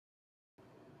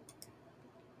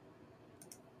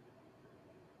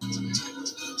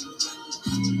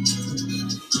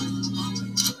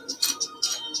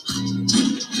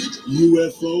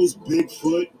UFOs,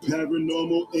 Bigfoot,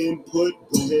 paranormal input.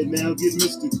 Go ahead now, get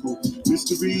mystical.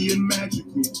 Mystery and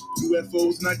magical.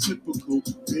 UFOs not typical.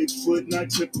 Bigfoot not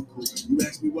typical. You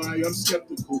ask me why I'm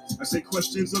skeptical. I say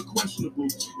questions are questionable.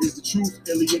 Is the truth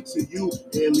alien to you?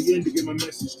 Alien to get my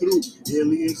message through.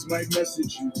 Aliens might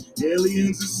message you.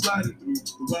 Aliens is sliding through.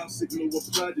 The wild signal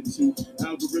applied it to.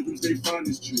 Algorithms they find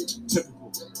is true.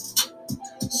 Typical.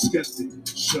 Skeptic.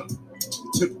 Show.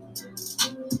 Typical.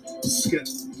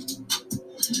 Skeptic.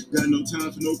 Got no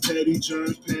time for no petty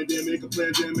germs, pandemic, a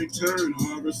pandemic turn.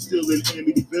 Horror still in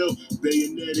Amityville,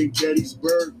 Bayonet in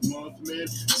Gettysburg, Mothman,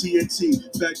 TNT,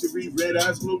 Factory, Red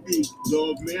Eyes, Glow Beat,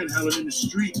 Dog Man howling in the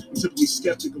street. I'm typically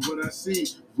skeptic of what I see.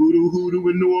 Voodoo Hoodoo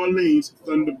in New Orleans,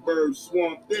 Thunderbird,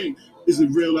 Swamp Thing. Is it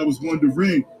real? I was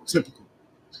wondering. Typical.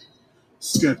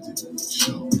 Skeptic.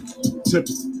 Show.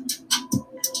 Typical.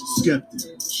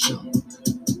 Skeptic. Show.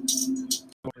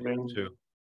 Two.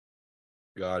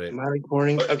 Got it. Am I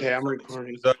recording? Okay, I'm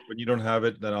recording. When you don't have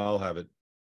it, then I'll have it.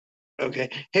 Okay.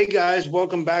 Hey guys,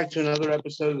 welcome back to another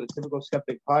episode of the Typical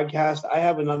Skeptic Podcast. I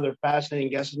have another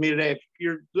fascinating guest with me today. If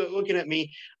you're looking at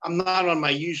me, I'm not on my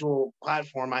usual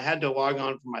platform. I had to log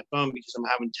on from my phone because I'm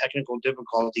having technical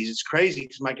difficulties. It's crazy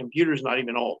because my computer's not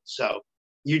even old. So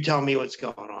you tell me what's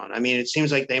going on. I mean, it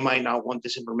seems like they might not want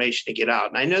this information to get out.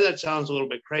 And I know that sounds a little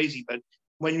bit crazy, but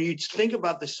when you think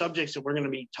about the subjects that we're going to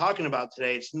be talking about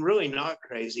today, it's really not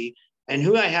crazy. And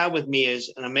who I have with me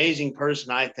is an amazing person,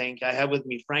 I think. I have with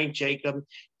me Frank Jacob.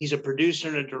 He's a producer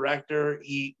and a director.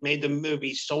 He made the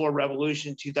movie Solar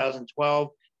Revolution 2012,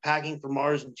 Packing for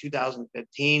Mars in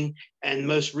 2015, and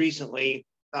most recently,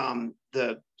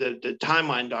 the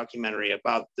Timeline documentary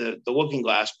about the Looking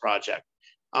Glass project.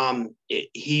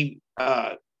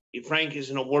 Frank is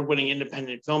an award-winning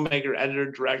independent filmmaker, editor,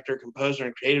 director, composer,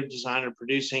 and creative designer,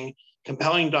 producing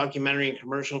compelling documentary and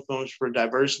commercial films for a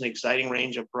diverse and exciting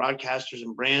range of broadcasters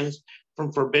and brands,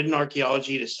 from forbidden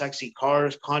archaeology to sexy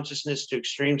cars, consciousness to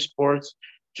extreme sports,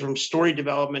 from story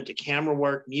development to camera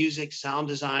work, music, sound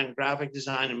design, graphic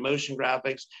design, and motion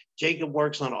graphics. Jacob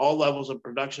works on all levels of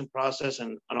production process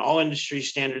and on all industry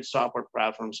standard software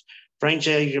platforms. Frank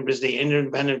Jacob is the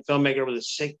independent filmmaker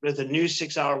with a new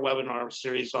 6-hour webinar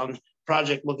series on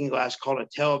Project Looking Glass called A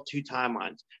Tale of Two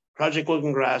Timelines. Project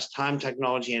Looking Glass, Time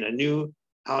Technology, and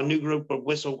how a new group of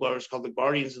whistleblowers called the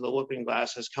Guardians of the Looking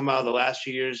Glass has come out of the last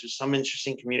few years with some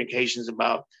interesting communications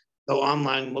about the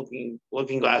online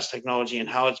looking glass technology and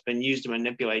how it's been used to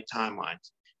manipulate timelines.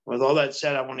 With all that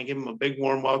said, I want to give him a big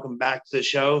warm welcome back to the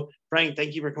show. Frank,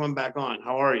 thank you for coming back on.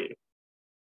 How are you?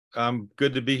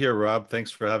 Good to be here, Rob.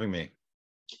 Thanks for having me.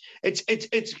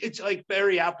 It's like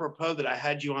very apropos that I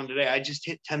had you on today. I just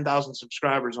hit 10,000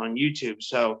 subscribers on YouTube,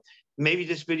 so maybe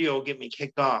this video will get me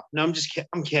kicked off. No,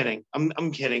 I'm kidding.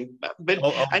 I'm kidding. But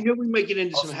I know we might get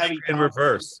into some heavy in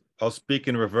reverse. I'll speak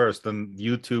in reverse. Then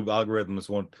YouTube algorithms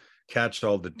won't catch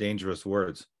all the dangerous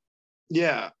words.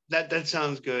 Yeah, that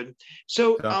sounds good.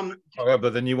 So,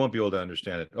 but then you won't be able to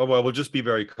understand it. Oh well, we'll just be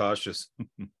very cautious.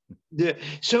 Yeah.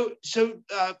 So,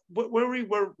 where we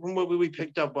were from what we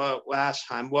picked up last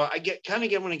time. Well, I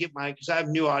want to get because I have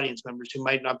new audience members who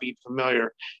might not be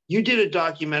familiar. You did a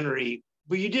documentary.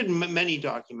 Well, you did many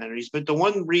documentaries, but the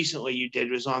one recently you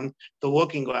did was on the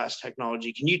Looking Glass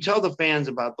technology. Can you tell the fans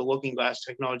about the Looking Glass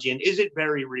technology, and is it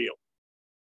very real?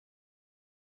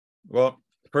 Well,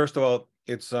 first of all,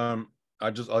 it's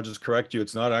I'll just correct you.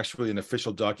 It's not actually an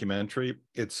official documentary.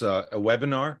 It's a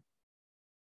webinar.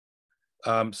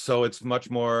 So it's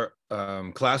much more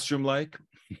classroom-like.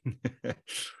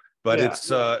 But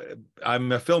yeah.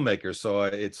 I'm a filmmaker, so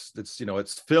it's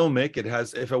filmic. It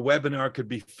has, if a webinar could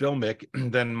be filmic,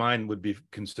 then mine would be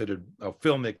considered a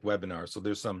filmic webinar. So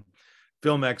there's some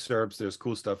film excerpts, there's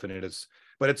cool stuff in it. It's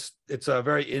a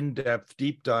very in-depth,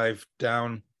 deep dive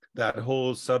down that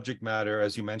whole subject matter.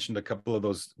 As you mentioned, a couple of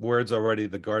those words already,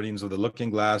 the Guardians of the Looking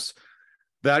Glass.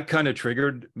 That kind of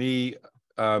triggered me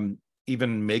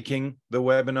even making the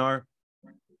webinar.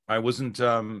 I wasn't,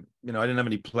 I didn't have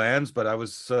any plans, but I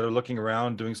was sort of looking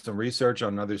around, doing some research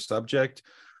on another subject.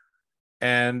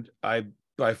 And I,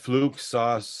 by fluke,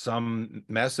 saw some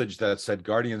message that said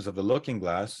Guardians of the Looking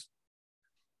Glass.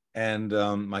 And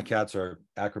my cats are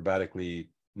acrobatically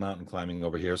mountain climbing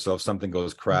over here. So if something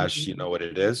goes crash, you know what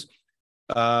it is.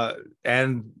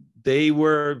 And they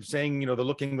were saying, the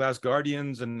Looking Glass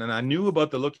Guardians. And I knew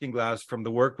about the Looking Glass from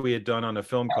the work we had done on a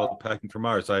film called Packing for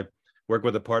Mars. I work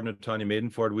with a partner, Tanya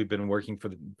Maidenford. We've been working for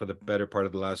the better part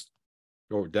of the last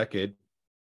decade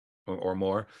or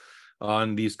more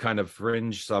on these kind of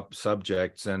fringe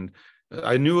subjects. And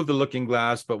I knew of the Looking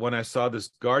Glass, but when I saw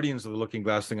this Guardians of the Looking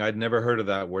Glass thing, I'd never heard of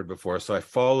that word before. So I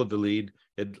followed the lead.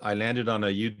 I landed on a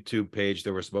YouTube page.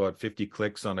 There was about 50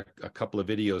 clicks on a couple of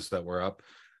videos that were up.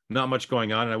 Not much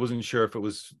going on, and I wasn't sure if it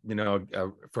was,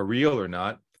 for real or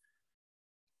not.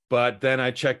 But then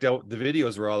I checked out the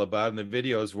videos were all about, and the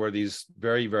videos were these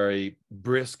very, very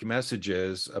brisk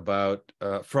messages about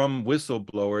from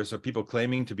whistleblowers or people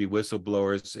claiming to be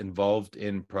whistleblowers involved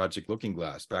in Project Looking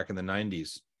Glass back in the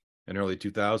 90s and early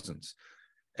 2000s.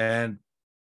 And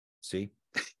see,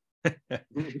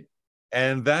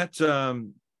 and that,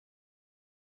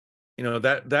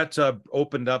 that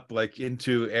opened up like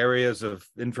into areas of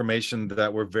information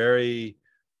that were very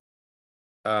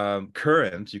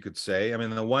current, you could say. I mean,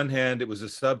 on the one hand, it was a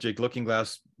subject, Looking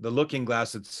Glass. The Looking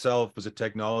Glass itself was a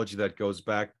technology that goes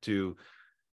back to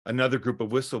another group of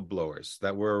whistleblowers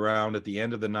that were around at the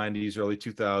end of the 90s, early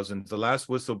 2000s. The last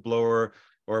whistleblower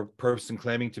or person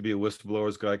claiming to be a whistleblower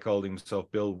is a guy called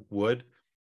himself Bill Wood,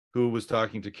 who was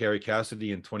talking to Kerry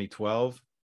Cassidy in 2012.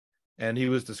 And he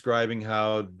was describing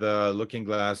how the Looking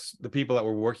Glass, the people that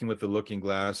were working with the Looking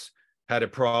Glass had a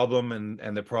problem,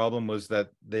 and the problem was that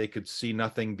they could see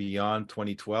nothing beyond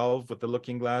 2012 with the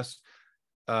Looking Glass.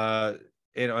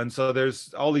 And so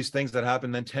there's all these things that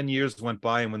happened. Then 10 years went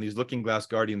by, and when these Looking Glass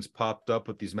Guardians popped up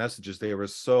with these messages, they were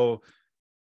so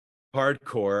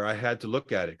hardcore, I had to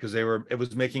look at it because it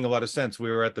was making a lot of sense. We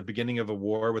were at the beginning of a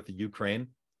war with the Ukraine.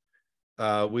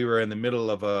 We were in the middle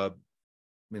of a,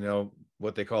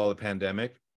 what they call a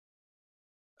pandemic.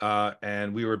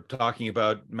 And we were talking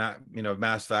about,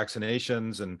 mass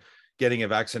vaccinations and getting a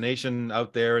vaccination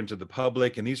out there into the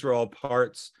public. And these were all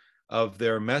parts of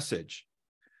their message.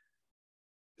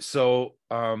 So,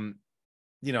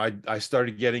 I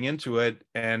started getting into it,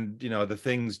 and, the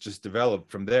things just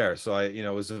developed from there. So it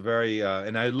was a very,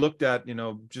 and I looked at,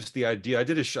 just the idea. I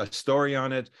did a story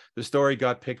on it. The story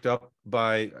got picked up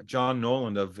by John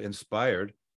Noland of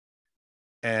Inspired.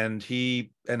 And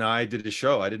he and I did a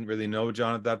show. I didn't really know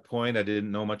John at that point. I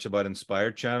didn't know much about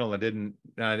Inspired Channel.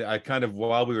 I kind of,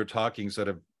 while we were talking, sort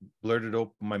of blurted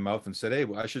open my mouth and said, hey,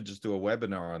 well, I should just do a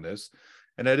webinar on this.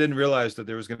 And I didn't realize that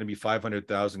there was going to be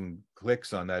 500,000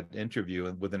 clicks on that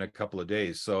interview within a couple of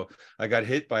days. So I got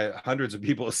hit by hundreds of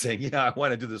people saying, yeah, I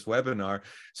want to do this webinar.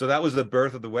 So that was the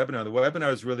birth of the webinar. The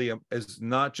webinar is really is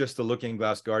not just the Looking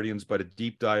Glass Guardians, but a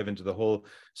deep dive into the whole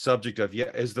subject of,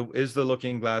 is the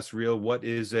Looking Glass real? What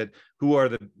is it? Who are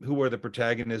the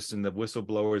protagonists and the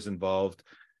whistleblowers involved?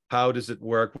 How does it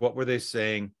work? What were they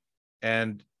saying?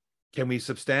 And can we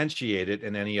substantiate it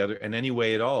in any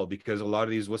way at all? Because a lot of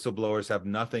these whistleblowers have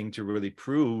nothing to really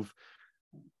prove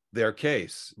their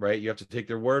case, right? You have to take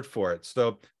their word for it.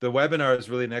 So the webinar is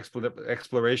really an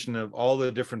exploration of all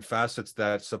the different facets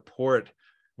that support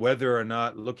whether or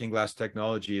not Looking Glass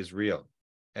technology is real.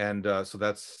 And and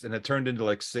it turned into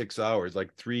like 6 hours,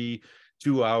 like 3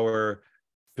 2-hour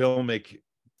filmic,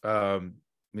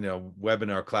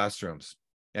 webinar classrooms.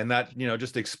 And that,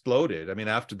 just exploded. I mean,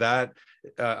 after that,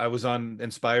 I was on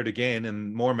Inspired again,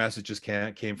 and more messages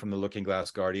came from the Looking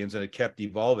Glass Guardians, and it kept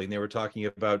evolving. They were talking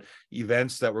about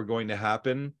events that were going to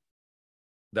happen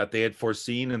that they had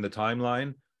foreseen in the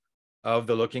timeline of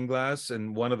the Looking Glass.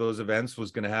 And one of those events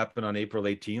was going to happen on April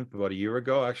 18th, about a year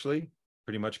ago, actually,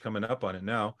 pretty much coming up on it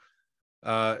now.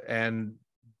 And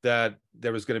that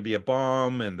there was going to be a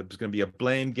bomb, and there was going to be a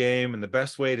blame game. And the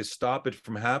best way to stop it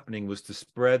from happening was to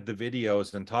spread the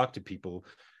videos and talk to people,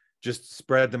 just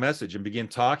spread the message and begin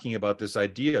talking about this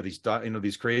idea,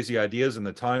 these crazy ideas in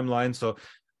the timeline. So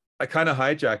I kind of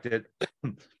hijacked it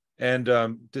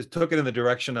and just took it in the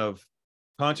direction of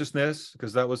consciousness,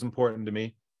 because that was important to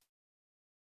me.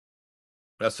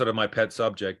 That's sort of my pet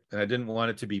subject. And I didn't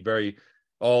want it to be very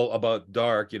all about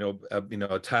dark,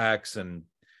 attacks and,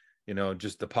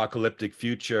 just apocalyptic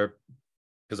future,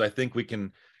 because I think we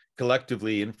can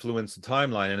collectively influence the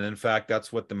timeline. And in fact,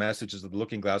 that's what the messages of the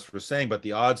Looking Glass were saying, but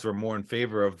the odds were more in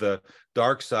favor of the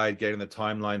dark side getting the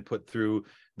timeline put through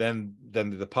than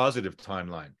the positive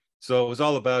timeline. So it was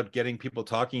all about getting people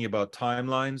talking about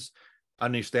timelines,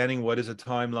 understanding what is a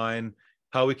timeline,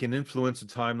 how we can influence a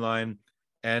timeline,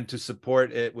 and to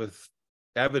support it with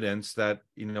evidence that,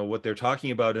 what they're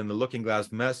talking about in the Looking Glass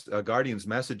Guardians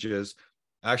messages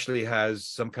actually has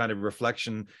some kind of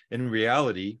reflection in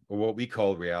reality, or what we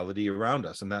call reality, around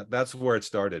us. And that's where it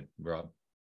started, Rob.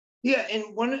 Yeah, and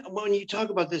when you talk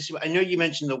about this, I know you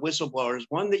mentioned the whistleblowers.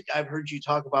 One that I've heard you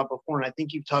talk about before, and I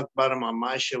think you've talked about him on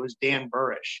my show, is Dan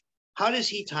Burrish. How does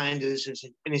he tie into this?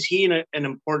 And is he an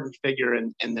important figure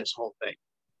in this whole thing?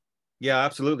 Yeah,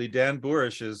 absolutely. Dan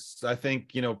Burrish is, I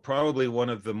think, probably one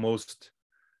of the most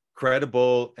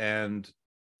credible, and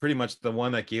pretty much the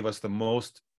one that gave us the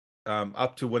most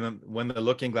up to when the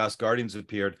Looking Glass Guardians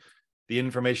appeared, the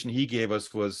information he gave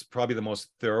us was probably the most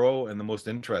thorough and the most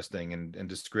interesting and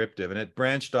descriptive. And it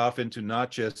branched off into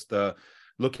not just the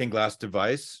Looking Glass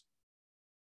device,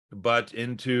 but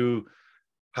into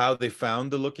how they found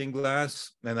the Looking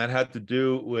Glass. And that had to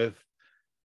do with,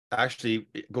 actually,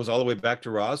 it goes all the way back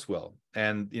to Roswell.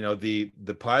 And, you know, the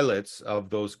pilots of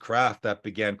those craft that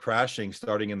began crashing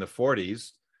starting in the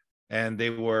 40s, and they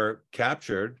were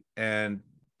captured and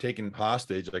taken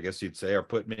hostage, I guess you'd say, or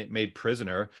made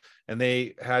prisoner. And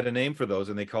they had a name for those,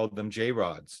 and they called them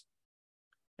J-rods.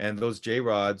 And those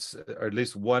J-rods, or at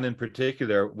least one in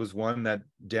particular, was one that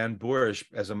Dan Burish,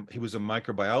 he was a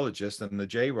microbiologist, and the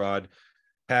J-rod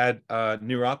had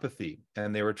neuropathy,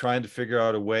 and they were trying to figure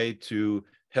out a way to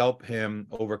help him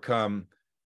overcome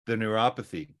the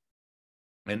neuropathy.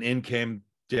 And in came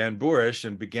Dan Burish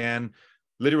and began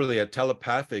literally a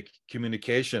telepathic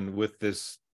communication with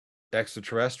this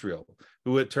extraterrestrial,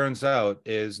 who it turns out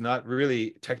is not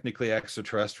really technically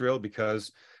extraterrestrial,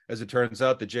 because as it turns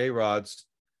out, the J-rods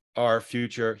are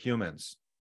future humans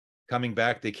coming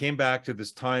back. They came back to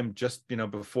this time just, you know,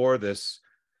 before this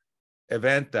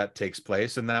event that takes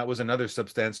place, and that was another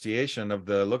substantiation of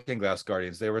the Looking Glass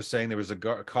Guardians. They were saying there was a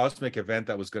cosmic event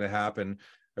that was going to happen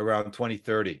around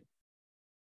 2030,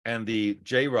 and the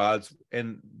J-rods,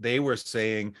 and they were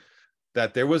saying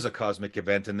that there was a cosmic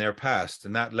event in their past,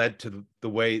 and that led to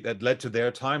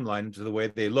their timeline, to the way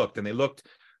they looked. And they looked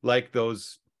like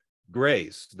those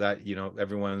grays that, you know,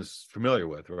 everyone's familiar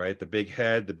with, right? The big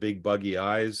head, the big buggy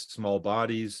eyes, small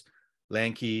bodies,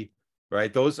 lanky,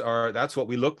 right? That's what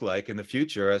we look like in the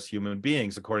future as human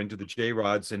beings, according to the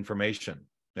J-rod's information.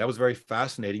 That was very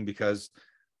fascinating because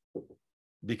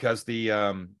the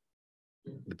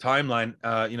timeline,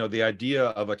 you know, the idea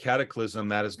of a cataclysm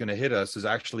that is going to hit us is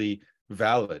actually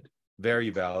valid, very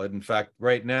valid. In fact,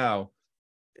 right now,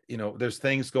 you know, there's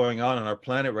things going on our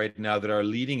planet right now that are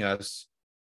leading us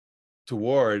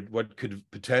toward what could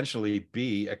potentially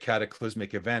be a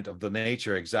cataclysmic event of the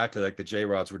nature exactly like the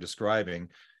J-rods were describing,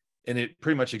 and it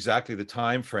pretty much exactly the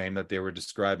time frame that they were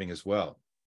describing as well.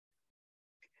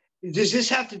 Does this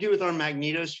have to do with our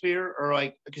magnetosphere, or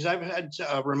like, because I've had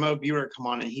a remote viewer come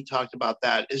on and he talked about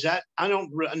that. Is that, I don't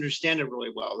understand it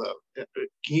really well though.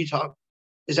 Can you talk?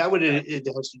 Is that what it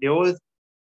has to deal with?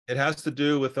 It has to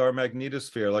do with our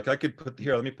magnetosphere. Like I could put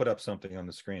here, let me put up something on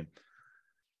the screen.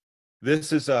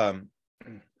 This is the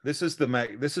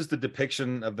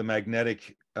depiction of the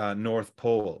magnetic North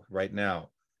Pole right now.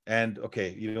 And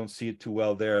okay, you don't see it too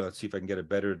well there. Let's see if I can get a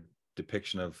better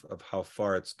depiction of how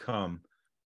far it's come.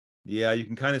 Yeah, you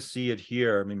can kind of see it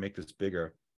here. Let me make this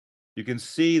bigger. You can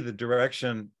see the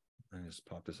direction. I just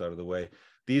pop this out of the way.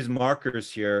 These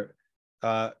markers here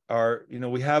are, you know,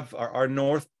 we have our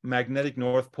magnetic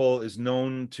North Pole is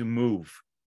known to move.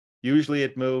 Usually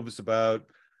it moves about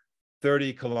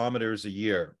 30 kilometers a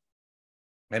year.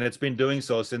 And it's been doing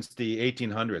so since the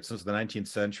 1800s, since the 19th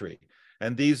century.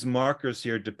 And these markers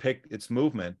here depict its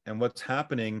movement. And what's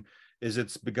happening is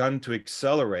it's begun to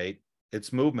accelerate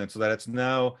its movement so that it's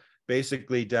now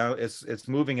basically down, it's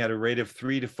moving at a rate of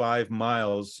 3 to 5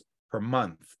 miles per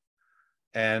month.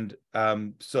 And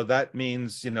so that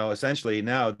means, you know, essentially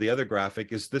now the other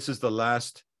graphic is, this is the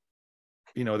last,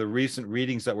 you know, the recent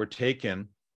readings that were taken.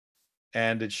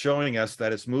 And it's showing us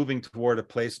that it's moving toward a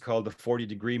place called the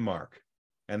 40-degree mark.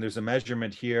 And there's a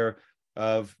measurement here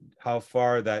of how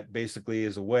far that basically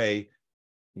is away.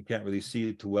 You can't really see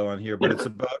it too well on here, but it's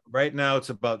about, right now, it's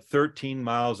about 13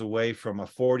 miles away from a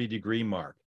 40-degree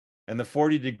mark. And the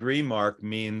 40-degree mark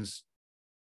means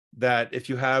that if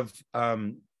you have,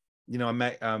 you know,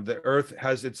 the Earth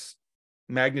has its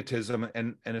magnetism,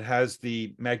 and it has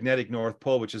the magnetic North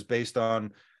Pole, which is based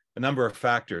on a number of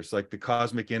factors like the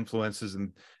cosmic influences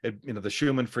and, you know, the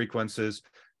Schumann frequencies.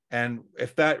 And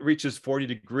if that reaches 40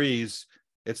 degrees,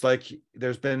 it's like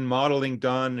there's been modeling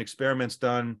done, experiments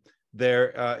done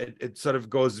there. It sort of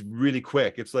goes really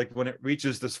quick. It's like when it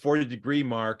reaches this 40-degree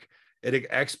mark, it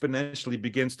exponentially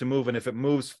begins to move. And if it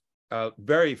moves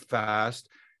very fast,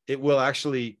 it will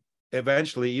actually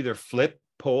eventually either flip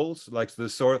poles, like the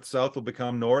south will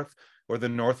become north, or the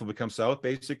north will become south,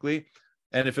 basically.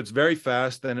 And if it's very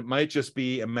fast, then it might just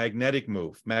be a magnetic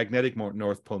move, magnetic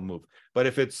North Pole move. But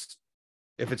if it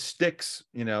sticks,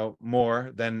 you know,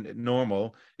 more than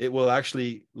normal, it will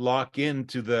actually lock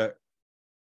into the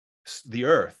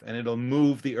Earth, and it'll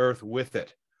move the Earth with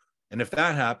it. And if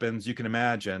that happens, you can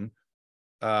imagine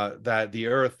that the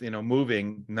Earth, you know,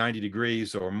 moving 90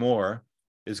 degrees or more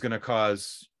is going to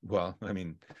cause, well, I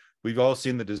mean, we've all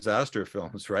seen the disaster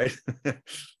films, right?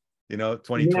 You know,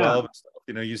 2012,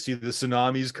 you see the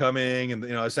tsunamis coming, and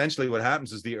essentially what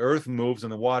happens is the earth moves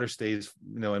and the water stays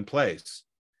in place.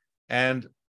 And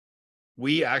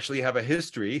we actually have a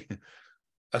history,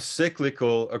 a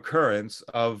cyclical occurrence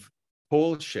of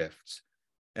pole shifts.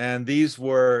 And these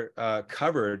were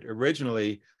covered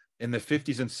originally in the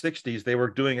 50s and 60s. They were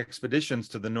doing expeditions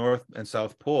to the North and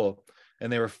South Pole,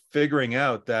 and they were figuring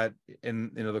out that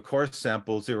in the core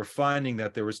samples, they were finding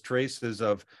that there was traces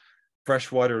of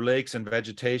freshwater lakes and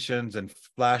vegetations and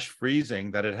flash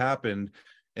freezing that had happened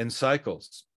in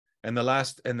cycles. And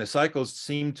the cycles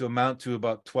seemed to amount to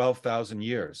about 12,000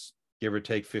 years, give or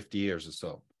take 50 years or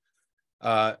so.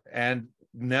 And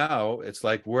now it's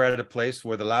like we're at a place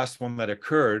where the last one that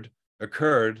occurred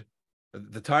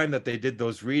the time that they did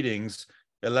those readings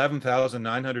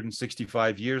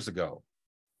 11,965 years ago,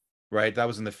 right? That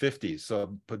was in the 50s.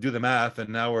 So do the math, and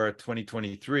now we're at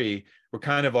 2023. We're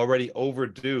kind of already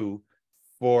overdue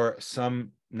for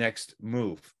some next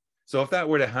move. So if that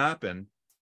were to happen,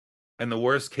 and the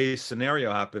worst case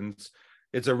scenario happens,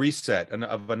 it's a reset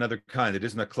of another kind. It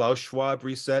isn't a Klaus Schwab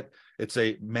reset. It's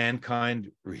a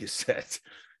mankind reset.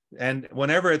 And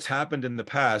whenever it's happened in the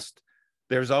past,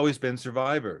 there's always been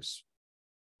survivors.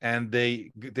 And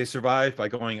they survive by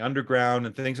going underground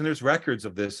and things. And there's records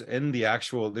of this in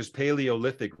there's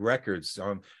Paleolithic records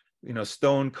on,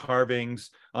 stone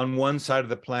carvings. On one side of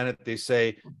the planet, they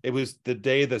say it was the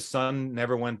day the sun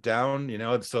never went down,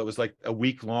 so it was like a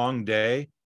week-long day.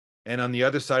 And on the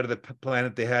other side of the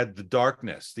planet, they had the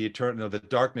darkness, the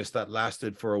darkness that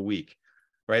lasted for a week,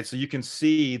 right? So you can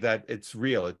see that it's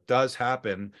real. It does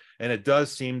happen, and it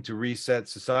does seem to reset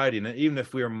society. And even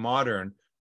if we are modern,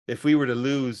 if we were to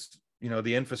lose,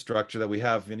 the infrastructure that we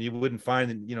have, and you wouldn't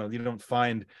find, you don't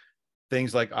find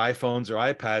things like iPhones or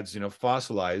iPads,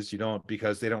 fossilized. You don't,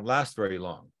 because they don't last very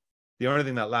long. The only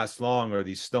thing that lasts long are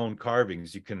these stone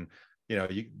carvings. You can,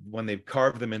 when they've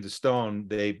carved them into stone,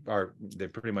 they're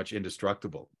pretty much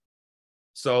indestructible.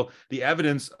 So the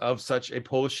evidence of such a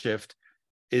pole shift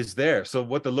is there. So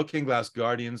what the Looking Glass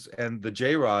Guardians and the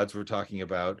J-Rods were talking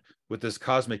about with this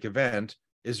cosmic event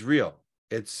is real.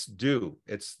 It's due.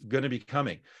 It's going to be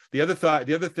coming. The other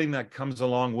thing that comes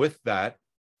along with that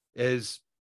is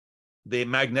the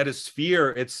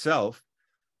magnetosphere itself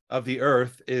of the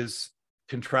Earth is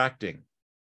contracting.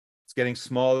 It's getting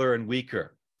smaller and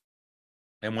weaker.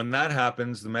 And when that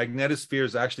happens, the magnetosphere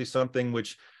is actually something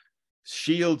which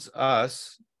shields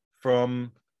us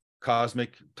from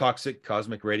toxic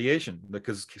cosmic radiation,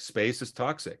 because space is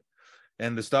toxic.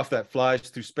 And the stuff that flies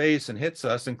through space and hits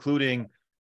us, including,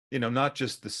 not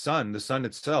just the sun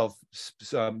itself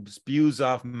spews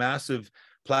off massive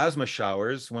plasma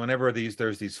showers whenever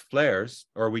there's these flares,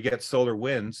 or we get solar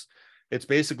winds. It's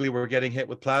basically we're getting hit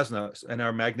with plasma, and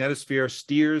our magnetosphere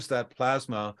steers that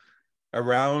plasma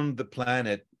around the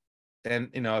planet. And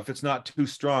if it's not too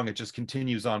strong, it just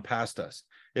continues on past us.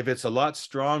 If it's a lot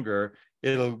stronger,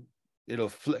 it'll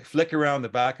flick around the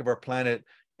back of our planet,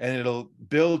 and it'll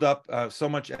build up so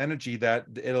much energy that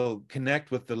it'll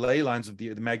connect with the ley lines of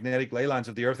the magnetic ley lines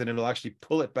of the Earth, and it'll actually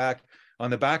pull it back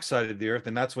on the backside of the Earth.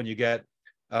 And that's when you get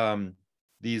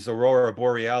these aurora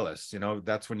borealis.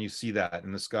 That's when you see that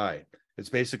in the sky. It's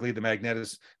basically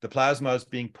the plasma is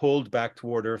being pulled back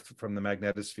toward Earth from the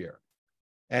magnetosphere.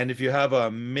 And if you have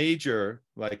a major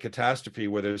catastrophe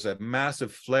where there's a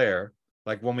massive flare,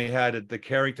 like when we had at the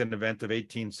Carrington event of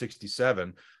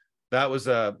 1867, that was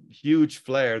a huge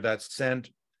flare that sent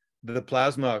the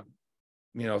plasma,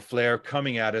 flare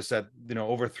coming at us at,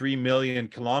 over 3 million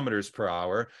kilometers per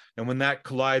hour. And when that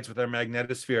collides with our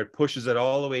magnetosphere, it pushes it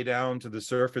all the way down to the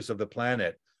surface of the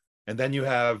planet. And then you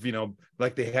have,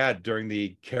 like they had during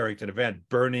the Carrington event,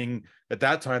 burning. At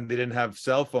that time, they didn't have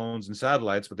cell phones and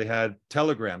satellites, but they had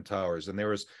telegram towers, and there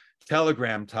was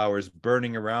telegram towers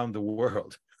burning around the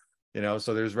world.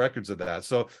 So there's records of that.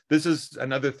 So this is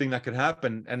another thing that could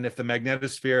happen. And if the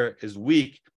magnetosphere is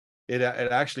weak, it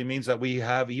actually means that we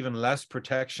have even less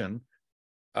protection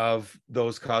of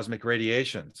those cosmic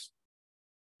radiations.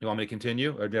 You want me to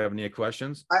continue, or do you have any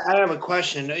questions? I have a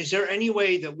question. Is there any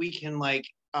way that we can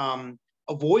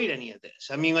avoid any of this?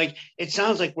 I mean, it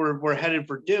sounds like we're headed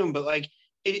for doom, but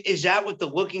is that what the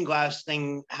Looking Glass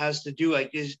thing has to do?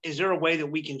 Is there a way that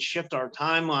we can shift our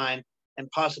timeline and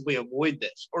possibly avoid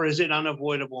this, or is it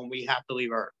unavoidable and we have to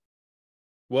leave Earth?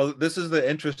 Well, this is the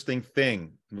interesting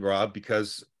thing, Rob,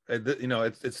 because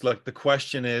it's like the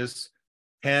question is,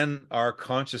 can our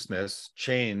consciousness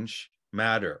change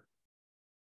matter?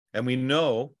 And we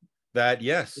know that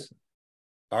yes,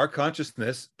 our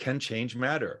consciousness can change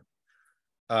matter.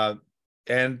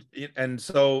 And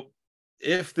so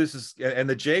if this is, and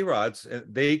the J-Rods,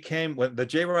 when the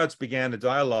J-Rods began a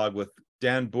dialogue with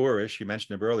Dan Boorish, you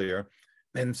mentioned him earlier,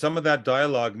 and some of that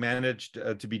dialogue managed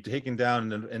to be taken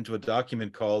down into a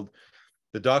document called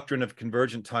The Doctrine of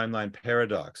Convergent Timeline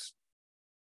Paradox.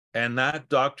 And that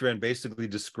doctrine basically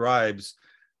describes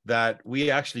that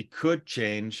we actually could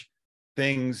change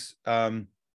things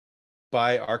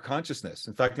by our consciousness.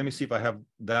 In fact, let me see if I have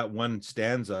that one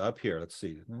stanza up here. Let's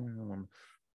see.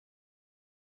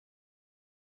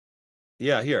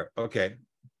 Yeah, here. Okay.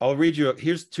 I'll read you.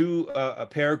 Here's two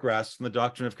paragraphs from the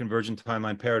Doctrine of Convergent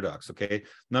Timeline Paradox. Okay.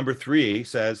 Number 3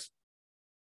 says,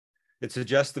 it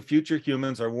suggests the future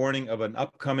humans are warning of an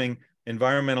upcoming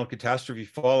environmental catastrophe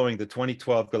following the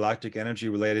 2012 galactic energy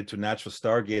related to natural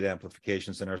stargate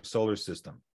amplifications in our solar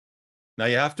system. Now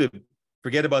you have to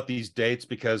forget about these dates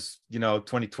because,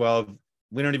 2012,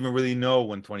 we don't even really know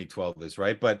when 2012 is,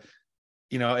 right? But,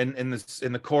 in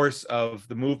the course of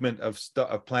the movement of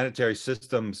planetary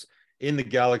systems in the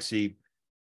galaxy,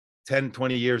 10,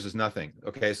 20 years is nothing.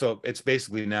 Okay, so it's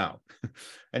basically now.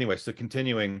 Anyway, so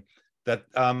continuing, that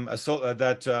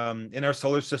in our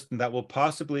solar system that will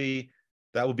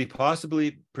be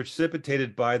possibly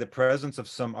precipitated by the presence of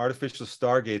some artificial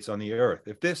stargates on the Earth.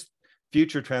 If this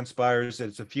future transpires,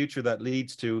 it's a future that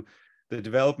leads to the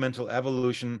developmental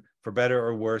evolution, for better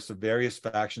or worse, of various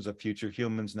factions of future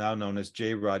humans now known as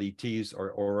J-Rod ETs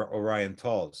or Orion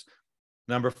Talls.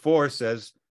 Number 4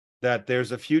 says that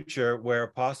there's a future where a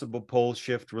possible pole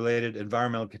shift related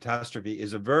environmental catastrophe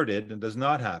is averted and does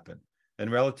not happen. And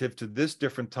relative to this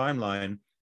different timeline,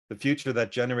 the future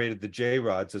that generated the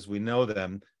J-Rods as we know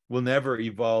them will never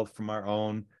evolve from our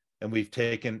own, and we've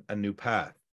taken a new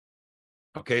path.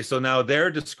 Okay, so now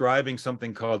they're describing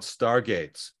something called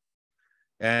stargates.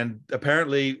 And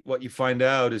apparently what you find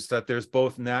out is that there's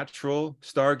both natural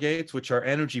stargates, which are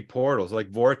energy portals, like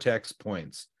vortex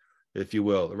points, if you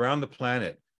will, around the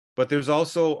planet. But there's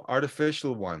also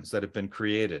artificial ones that have been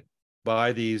created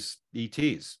by these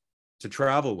ETs to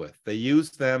travel with. They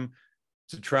use them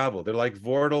to travel. They're like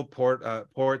vortal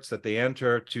ports that they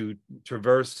enter to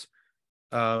traverse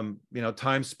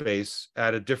time space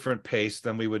at a different pace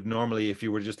than we would normally if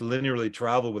you were just linearly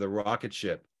travel with a rocket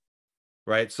ship,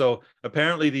 right? So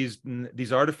apparently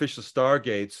these artificial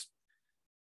stargates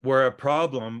were a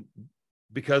problem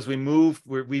because we've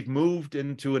moved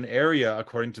into an area,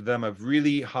 according to them, of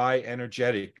really high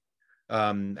energetic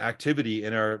activity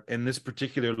in this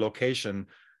particular location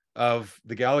of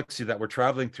the galaxy that we're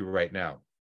traveling through right now.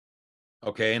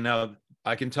 Okay, and now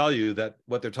I can tell you that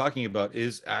what they're talking about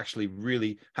is actually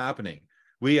really happening.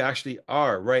 We actually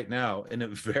are right now in a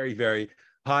very, very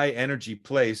high energy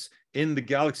place in the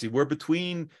galaxy. We're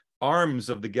between arms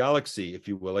of the galaxy, if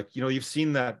you will. Like, you've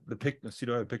seen that, do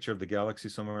I have a picture of the galaxy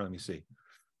somewhere? Let me see.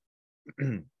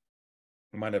 I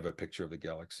might have a picture of the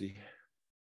galaxy.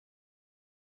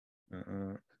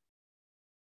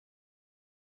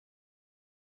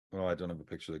 Well, I don't have a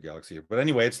picture of the galaxy here. But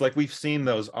anyway, it's like we've seen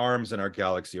those arms in our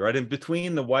galaxy, right? And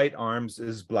between the white arms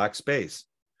is black space.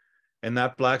 And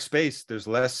that black space, there's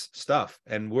less stuff.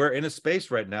 And we're in a space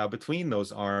right now between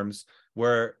those arms,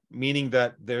 meaning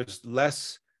that there's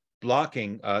less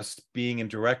blocking us being in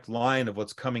direct line of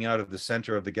what's coming out of the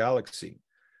center of the galaxy.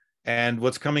 And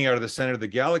what's coming out of the center of the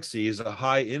galaxy is a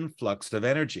high influx of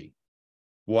energy.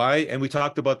 Why? And we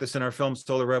talked about this in our film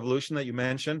Solar Revolution that you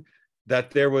mentioned,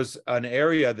 that there was an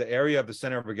area, the area of the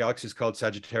center of our galaxy is called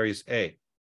Sagittarius A.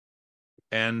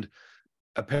 And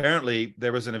apparently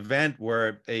there was an event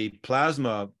where a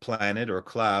plasma planet or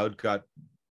cloud got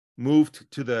moved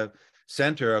to the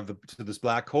center of to this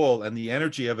black hole, and the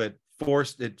energy of it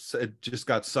just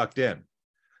got sucked in.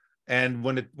 And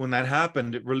when that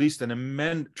happened, it released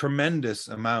an tremendous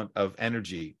amount of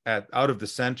energy out of the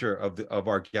center of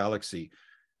our galaxy.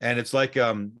 And it's like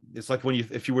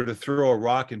if you were to throw a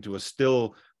rock into a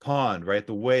still pond, right?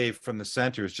 The wave from the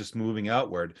center is just moving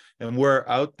outward, and we're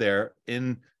out there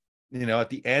at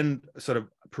the end sort of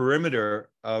perimeter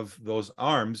of those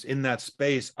arms in that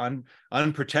space,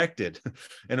 unprotected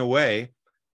in a way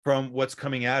from what's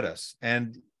coming at us.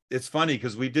 And it's funny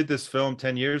because we did this film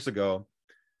 10 years ago,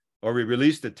 or we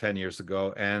released it 10 years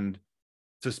ago, and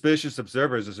Suspicious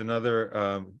Observers is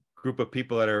another group of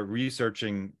people that are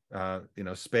researching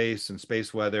space and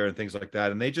space weather and things like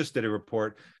that. And they just did a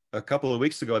report a couple of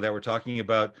weeks ago that were talking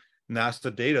about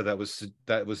NASA data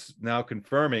that was now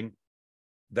confirming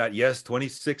that, yes,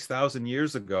 26,000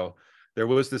 years ago, there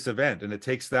was this event, and it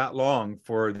takes that long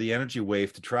for the energy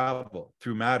wave to travel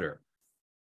through matter.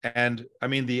 And I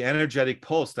mean, the energetic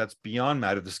pulse that's beyond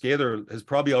matter, the scalar has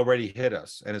probably already hit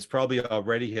us, and it's probably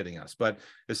already hitting us. But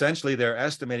essentially, they're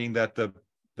estimating that the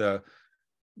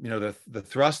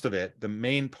thrust of it, the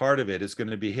main part of it, is going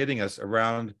to be hitting us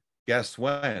around Guess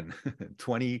when?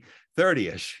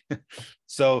 2030-ish.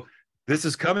 So this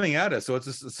is coming at us. So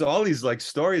it's all these like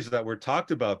stories that were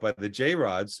talked about by the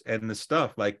J-Rods and the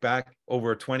stuff like back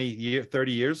over 30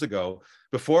 years ago,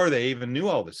 before they even knew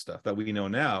all this stuff that we know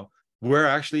now,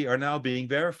 are now being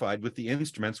verified with the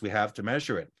instruments we have to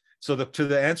measure it. So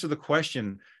to answer the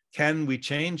question, can we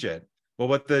change it? Well,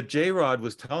 what the J-Rod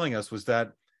was telling us was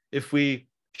that if we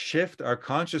shift our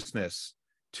consciousness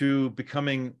to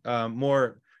becoming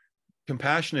more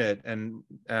compassionate and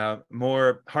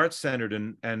more heart-centered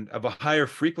and of a higher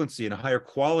frequency and a higher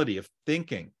quality of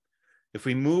thinking, if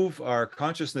we move our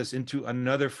consciousness into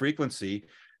another frequency,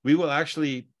 we will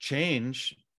actually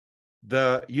change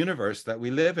the universe that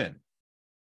we live in.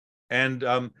 And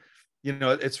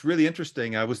it's really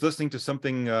interesting. I was listening to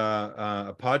something,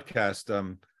 a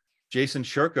podcast. Jason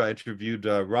Shurka interviewed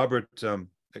Robert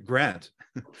Grant,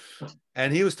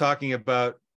 and he was talking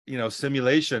about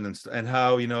simulation and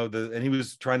how and he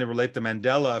was trying to relate the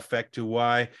Mandela effect to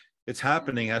why it's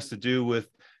happening. Has to do with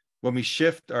when we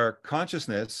shift our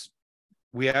consciousness,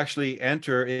 we actually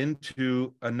enter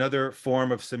into another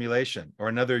form of simulation or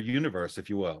another universe, if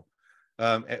you will,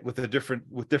 with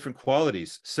different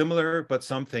qualities, similar, but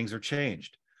some things are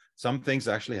changed. Some things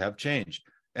actually have changed,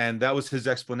 and that was his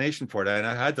explanation for it. And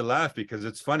I had to laugh because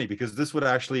it's funny, because this would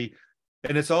actually.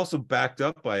 And it's also backed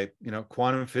up by,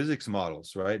 quantum physics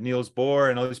models, right? Niels Bohr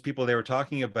and all these people, they were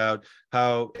talking about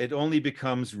how it only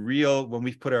becomes real when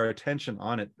we put our attention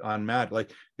on it, on matter. Like,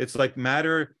 it's like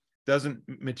matter doesn't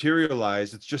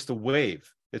materialize. It's just a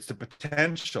wave. It's the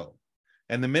potential.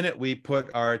 And the minute we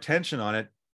put our attention on it,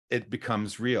 it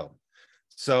becomes real.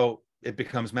 So it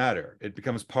becomes matter. It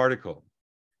becomes particle.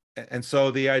 And so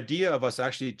the idea of us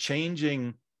actually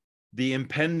changing the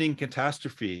impending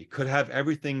catastrophe could have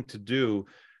everything to do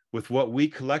with what we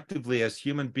collectively as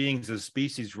human beings, as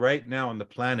species right now on the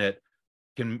planet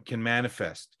can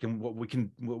manifest, what we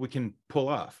can pull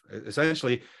off.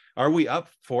 Essentially, are we up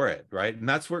for it, right? And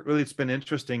that's what really it's been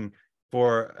interesting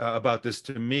for about this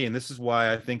to me. And this is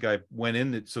why I think I went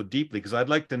in it so deeply, because I'd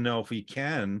like to know if we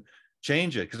can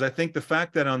change it. Because I think the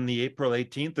fact that on the April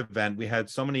 18th event, we had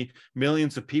so many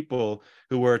millions of people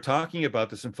who were talking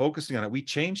about this and focusing on it, we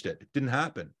changed it. It didn't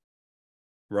happen,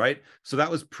 right? So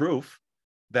that was proof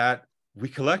that we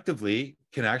collectively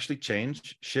can actually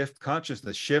shift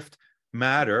consciousness, shift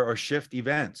matter, or shift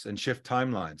events and shift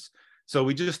timelines. So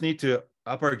we just need to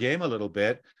up our game a little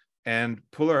bit and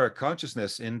pull our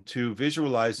consciousness into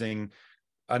visualizing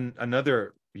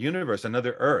another universe,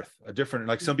 another Earth, a different,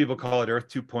 like some people call it Earth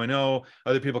 2.0,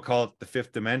 other people call it the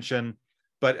fifth dimension.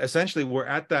 But essentially, we're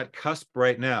at that cusp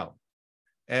right now.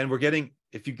 And we're getting,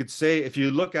 if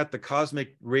you look at the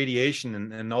cosmic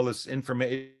radiation and all this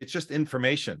information, it's just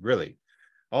information, really.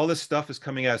 All this stuff is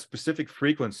coming at specific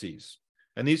frequencies.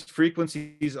 And these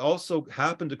frequencies also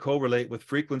happen to correlate with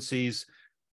frequencies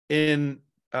in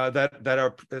that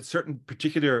are certain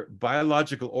particular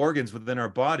biological organs within our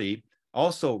body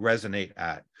also resonate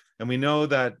at. And we know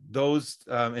that those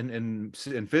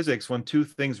in physics, when two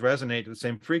things resonate at the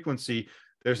same frequency,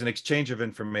 there's an exchange of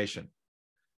information.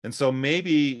 And so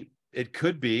maybe it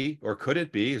could be, or could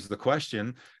it be, is the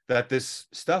question, that this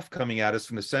stuff coming at us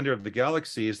from the center of the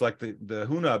galaxy is like the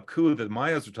Hunab Ku that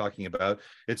Mayas are talking about.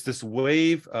 It's this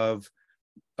wave of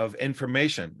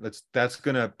information that's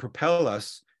going to propel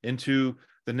us into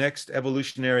the next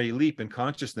evolutionary leap in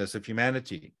consciousness of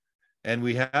humanity. And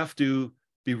we have to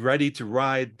be ready to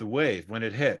ride the wave when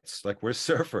it hits, like we're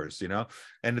surfers,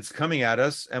 and it's coming at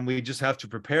us, and we just have to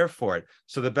prepare for it.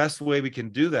 So the best way we can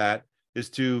do that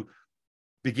is to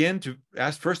begin to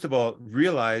first of all,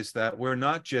 realize that we're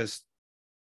not just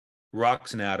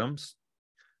rocks and atoms,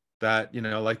 that,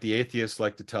 like the atheists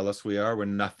like to tell us we're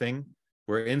nothing,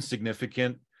 we're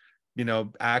insignificant,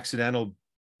 accidental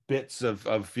bits of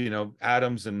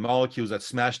atoms and molecules that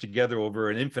smash together over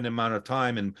an infinite amount of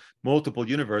time in multiple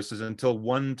universes until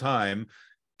one time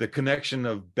the connection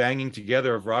of banging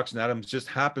together of rocks and atoms just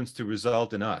happens to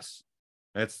result in us.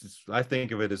 I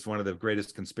think of it as one of the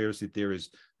greatest conspiracy theories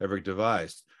ever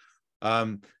devised.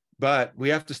 But we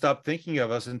have to stop thinking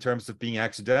of us in terms of being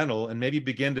accidental and maybe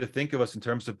begin to think of us in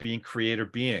terms of being creator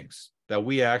beings, that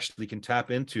we actually can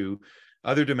tap into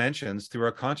other dimensions through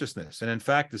our consciousness. And in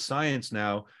fact, the science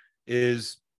now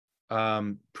is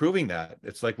proving that.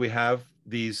 It's like we have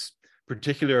these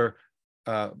particular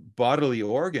bodily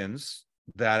organs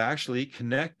that actually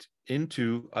connect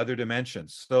into other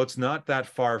dimensions. So it's not that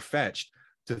far-fetched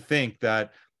to think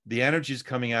that the energy is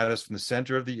coming at us from the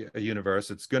center of the universe.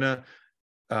 It's going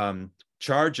to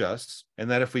charge us, and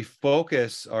that if we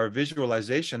focus our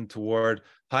visualization toward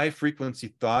high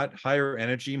frequency thought, higher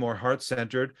energy, more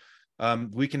heart-centered,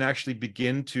 we can actually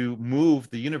begin to move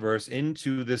the universe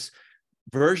into this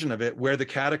version of it where the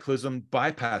cataclysm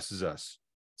bypasses us.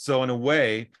 So in a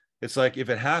way, it's like if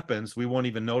it happens, we won't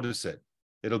even notice it.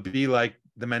 It'll be like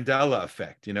the Mandela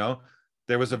effect, you know?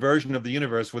 There was a version of the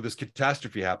universe where this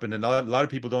catastrophe happened, and a lot of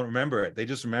people don't remember it. They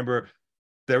just remember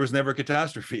there was never a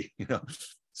catastrophe, you know?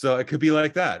 So it could be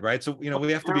like that, right? So, you know,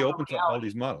 we have to be open to all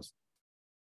these models.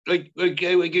 Like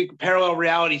parallel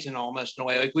realities in almost in a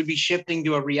way. Like we'd be shifting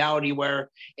to a reality where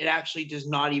it actually does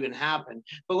not even happen.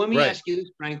 But let me ask you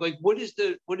this, Frank. Like, what is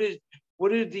the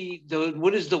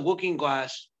looking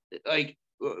glass like?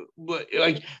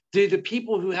 Like the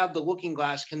people who have the looking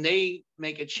glass, can they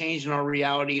make a change in our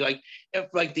reality? Like if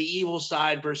like the evil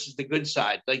side versus the good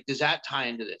side, like does that tie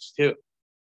into this too?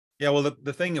 Yeah, well,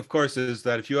 the thing, of course, is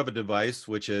that if you have a device,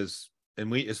 which is,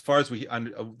 and we, as far as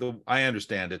I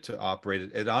understand it to operate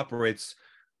it, it operates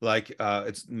like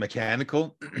it's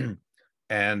mechanical,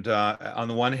 and on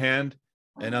the one hand,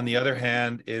 and on the other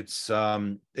hand, it's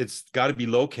got to be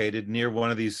located near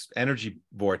one of these energy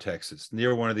vortexes,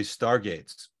 near one of these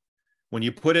stargates. When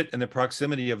you put it in the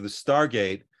proximity of the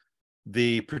stargate,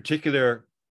 the particular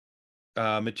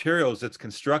materials it's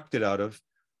constructed out of,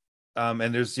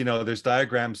 and there's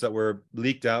diagrams that were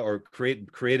leaked out or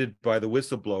created by the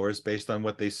whistleblowers based on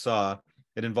what they saw.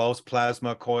 It involves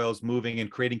plasma coils moving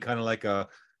and creating kind of like a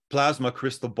plasma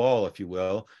crystal ball, if you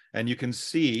will. And you can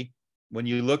see when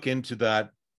you look into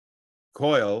that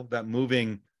coil, that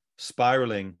moving,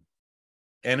 spiraling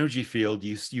energy field,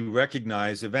 you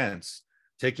recognize events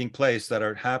taking place that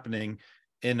are happening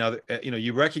in other,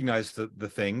 you recognize the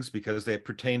things because they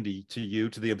pertain to you,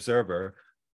 to the observer.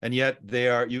 And yet they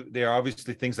are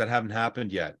obviously things that haven't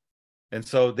happened yet. And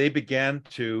so they began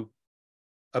to,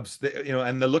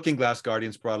 and the Looking Glass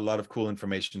Guardians brought a lot of cool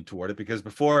information toward it, because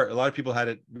before a lot of people had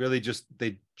it really just,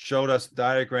 they showed us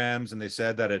diagrams and they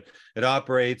said that it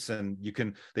operates and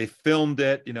they filmed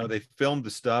it, they filmed the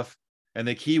stuff and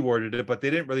they keyworded it, but they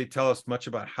didn't really tell us much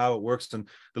about how it works. And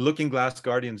the Looking Glass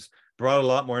Guardians brought a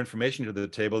lot more information to the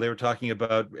table. They were talking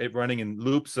about it running in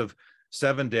loops of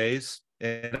 7 days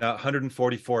and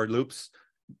 144 loops,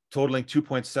 totaling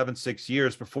 2.76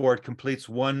 years before it completes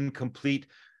one complete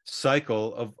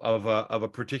cycle of a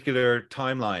particular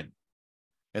timeline.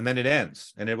 And then it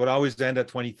ends, and it would always end at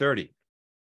 2030.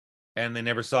 And they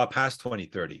never saw past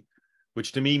 2030,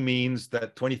 which to me means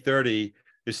that 2030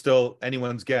 is still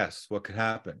anyone's guess what could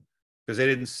happen, because they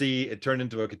didn't see it turn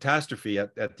into a catastrophe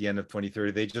at the end of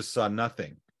 2030. They just saw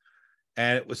nothing.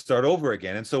 And it would start over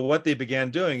again. And so what they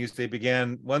began doing is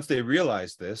once they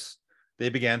realized this, they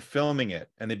began filming it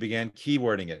and they began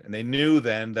keywording it. And they knew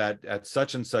then that at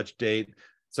such and such date,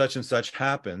 such and such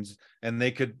happens. And they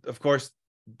could, of course,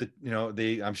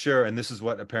 I'm sure, and this is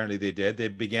what apparently they did, they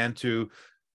began to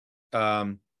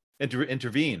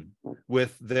intervene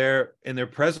with in their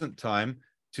present time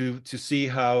to see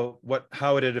how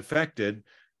it had affected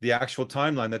the actual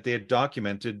timeline that they had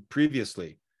documented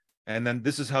previously. And then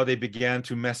this is how they began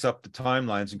to mess up the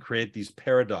timelines and create these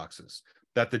paradoxes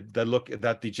that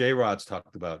the J-Rods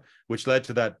talked about, which led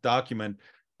to that document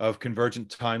of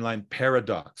convergent timeline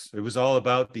paradox. It was all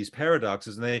about these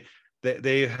paradoxes, and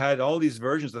they had all these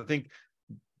versions. I think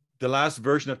the last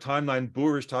version of Timeline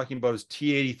Boer is talking about is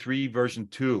T83 version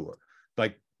 2.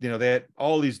 Like, they had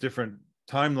all these different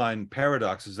timeline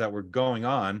paradoxes that were going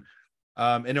on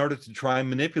in order to try and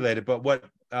manipulate it. But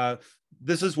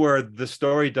this is where the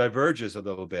story diverges a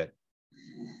little bit.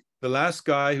 The last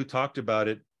guy who talked about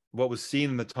it, what was seen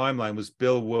in the timeline, was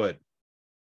Bill Wood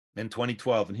in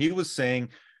 2012. And he was saying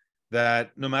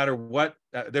that no matter what,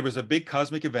 there was a big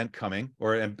cosmic event coming,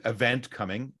 or an event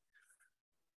coming,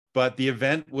 but the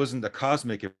event wasn't a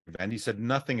cosmic event. He said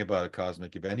nothing about a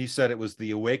cosmic event. He said it was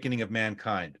the awakening of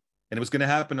mankind. And it was going to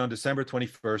happen on December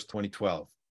 21st, 2012,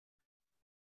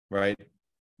 right?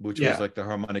 Which was like the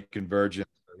harmonic convergence,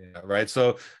 right?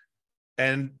 So,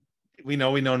 and we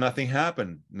know nothing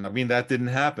happened. I mean, that didn't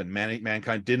happen.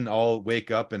 Mankind didn't all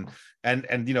wake up and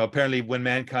apparently when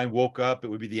mankind woke up, it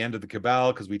would be the end of the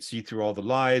cabal, because we'd see through all the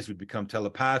lies, we'd become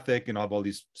telepathic and all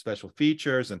these special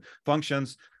features and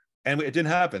functions. And it didn't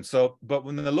happen. So, but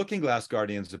when the Looking Glass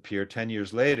Guardians appeared 10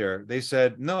 years later, they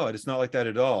said, no, it's not like that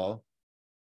at all.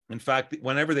 In fact,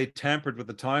 whenever they tampered with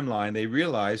the timeline, they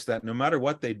realized that no matter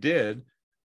what they did,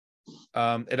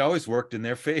 it always worked in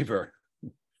their favor.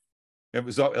 It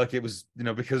was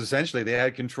because essentially they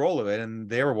had control of it, and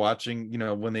they were watching,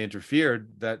 when they interfered,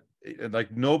 that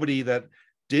like nobody that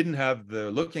didn't have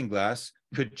the looking glass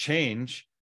could change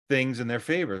things in their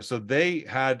favor. So they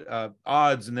had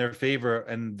odds in their favor,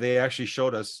 and they actually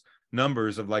showed us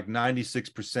numbers of like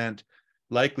 96%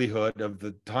 likelihood of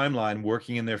the timeline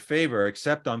working in their favor,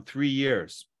 except on 3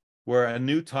 years, where a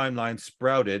new timeline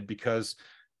sprouted because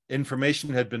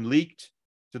information had been leaked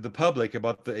to the public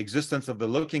about the existence of the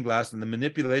looking glass and the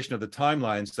manipulation of the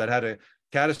timelines that had a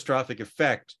catastrophic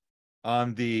effect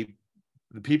on the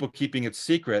people keeping it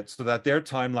secret, so that their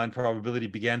timeline probability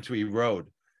began to erode.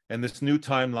 And this new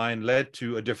timeline led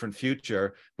to a different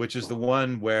future, which is the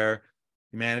one where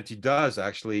humanity does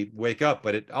actually wake up.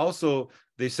 But it also,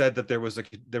 they said that there was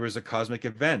a cosmic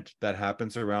event that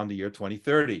happens around the year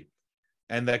 2030.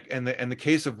 And the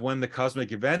case of when the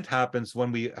cosmic event happens,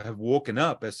 when we have woken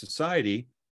up as society,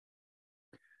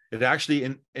 it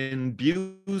actually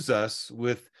imbues us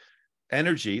with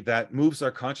energy that moves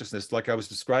our consciousness, like I was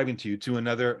describing to you, to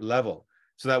another level,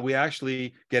 so that we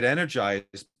actually get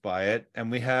energized by it, and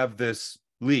we have this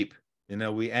leap.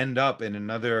 We end up in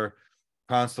another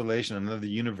constellation, another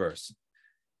universe.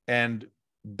 And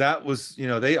that was,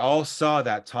 they all saw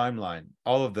that timeline,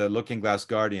 all of the Looking Glass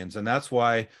Guardians, and that's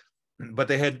why. But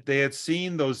they had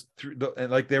seen those,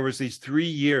 like there was these 3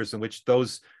 years in which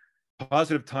those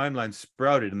positive timelines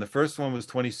sprouted, and the first one was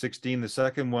 2016. The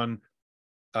second one,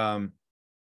 the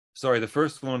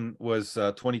first one was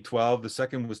 2012. The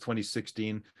second was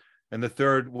 2016, and the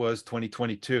third was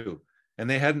 2022. And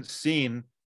they hadn't seen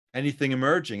anything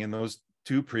emerging in those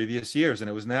 2 previous years, and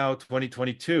it was now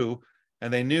 2022.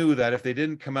 And they knew that if they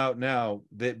didn't come out now,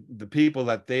 the people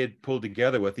that they had pulled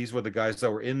together with, these were the guys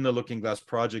that were in the Looking Glass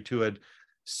Project who had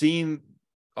seen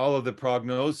all of the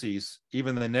prognoses,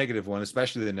 even the negative one,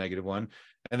 especially the negative one,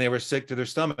 and they were sick to their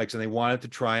stomachs, and they wanted to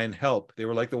try and help. They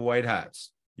were like the white hats,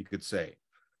 you could say,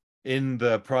 in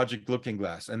the Project Looking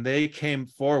Glass. And they came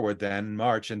forward then in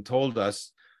March and told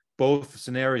us both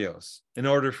scenarios in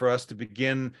order for us to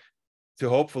begin to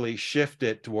hopefully shift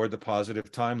it toward the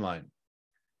positive timeline.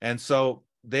 And so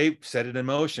they set it in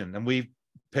motion, and we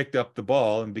picked up the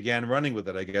ball and began running with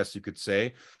it, I guess you could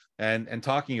say, and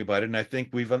talking about it. And I think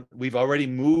we've already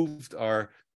moved our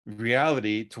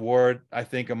reality toward, I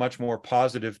think, a much more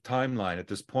positive timeline at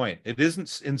this point. It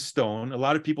isn't in stone. A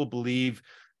lot of people believe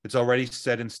it's already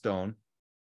set in stone,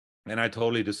 and I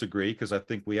totally disagree, because I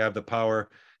think we have the power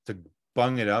to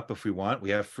bung it up if we want. We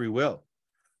have free will,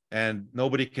 and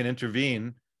nobody can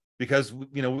intervene, because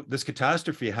this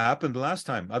catastrophe happened last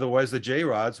time. Otherwise, the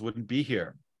J-Rods wouldn't be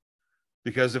here,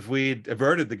 because if we'd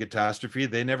averted the catastrophe,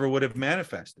 they never would have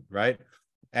manifested, right?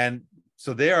 And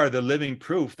so they are the living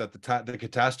proof that the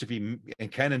catastrophe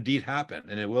can indeed happen,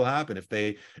 and it will happen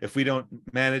if we don't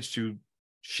manage to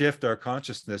shift our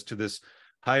consciousness to this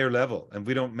higher level, and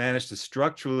we don't manage to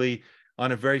structurally,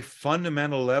 on a very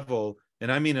fundamental level,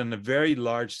 and I mean on a very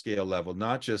large scale level,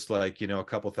 not just like, a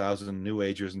couple thousand New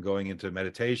Agers and going into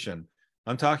meditation.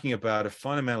 I'm talking about a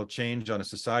fundamental change on a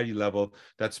society level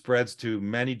that spreads to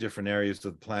many different areas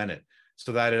of the planet,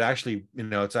 so that it actually,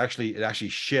 it actually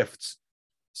shifts,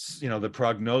 the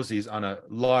prognoses on a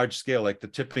large scale, like the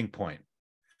tipping point.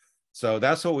 So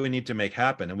that's what we need to make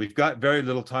happen. And we've got very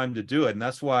little time to do it. And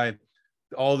that's why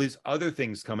all these other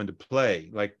things come into play,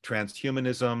 like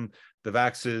transhumanism, the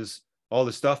vaxes, all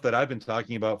the stuff that I've been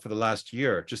talking about for the last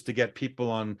year, just to get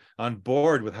people on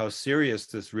board with how serious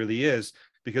this really is.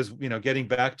 Because, getting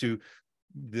back to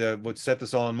what set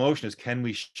this all in motion is, can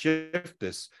we shift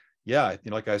this? Yeah,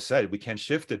 like I said, we can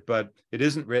shift it, but it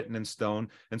isn't written in stone.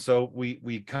 And so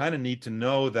we kind of need to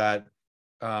know that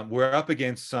we're up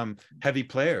against some heavy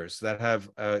players that have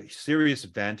a serious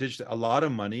advantage, a lot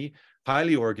of money,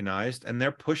 highly organized, and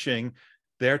they're pushing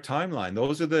their timeline.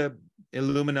 Those are the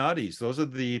Illuminatis. Those are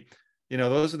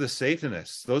the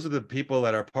Satanists. Those are the people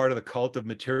that are part of the cult of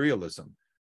materialism.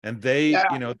 And they,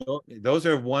 those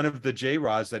are one of the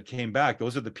J-Rods that came back.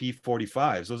 Those are the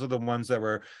P45s. Those are the ones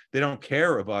that they don't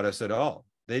care about us at all.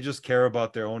 They just care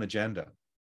about their own agenda.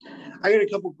 I got a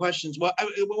couple questions. Well,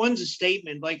 one's a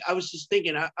statement. Like, I was just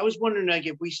thinking, I was wondering, like,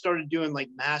 if we started doing like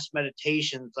mass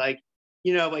meditations, like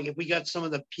if we got some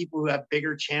of the people who have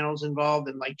bigger channels involved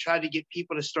and like try to get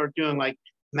people to start doing like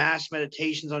mass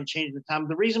meditations on changing the time.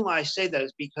 The reason why I say that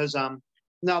is because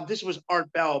now this was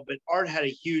Art Bell, but Art had a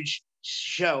huge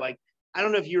show. Like, I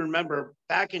don't know if you remember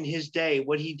back in his day,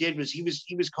 what he did was he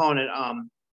was calling it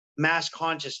mass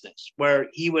consciousness, where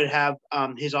he would have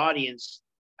his audience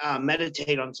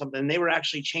meditate on something, and they were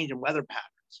actually changing weather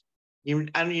patterns.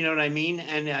 You know what I mean?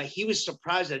 And he was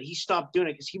surprised that he stopped doing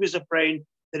it, because he was afraid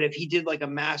that if he did like a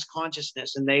mass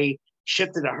consciousness and they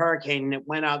shifted a hurricane and it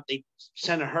went out, they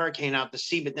sent a hurricane out to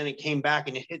sea, but then it came back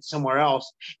and it hit somewhere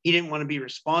else, he didn't want to be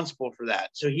responsible for that.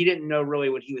 So he didn't know really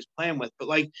what he was playing with. But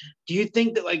like, do you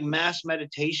think that like mass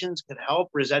meditations could help,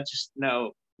 or is that just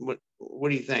no? What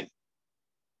do you think?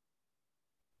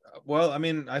 Well, I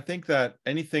mean, I think that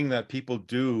anything that people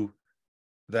do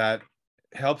that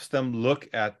helps them look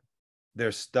at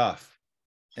their stuff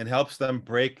and helps them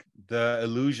break the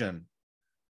illusion,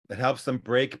 that helps them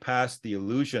break past the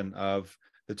illusion of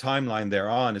the timeline they're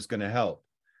on is going to help.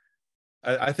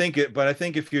 I think it, but I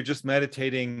think if you're just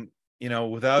meditating,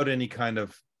 without any kind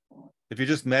of, if you're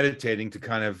just meditating to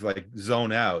kind of like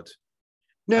zone out.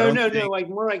 No, like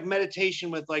more like meditation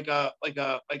with like there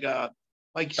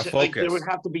would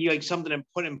have to be like something to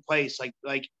put in place,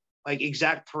 like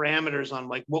exact parameters on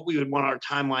like what we would want our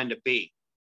timeline to be,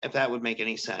 if that would make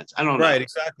any sense. I don't know. Right,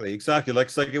 exactly.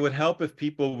 Like it would help if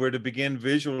people were to begin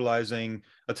visualizing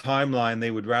a timeline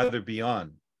they would rather be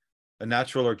on, a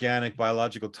natural, organic,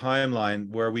 biological timeline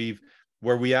where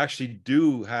we actually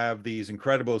do have these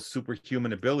incredible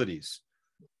superhuman abilities.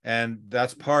 And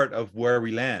that's part of where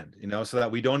we land, so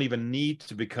that we don't even need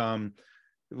to become,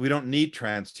 we don't need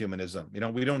transhumanism.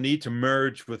 We don't need to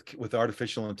merge with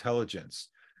artificial intelligence.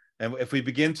 And if we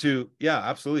begin to, yeah,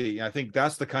 absolutely. I think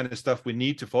that's the kind of stuff we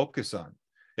need to focus on.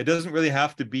 It doesn't really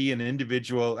have to be an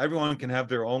individual. Everyone can have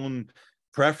their own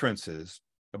preferences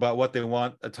about what they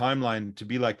want a timeline to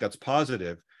be like that's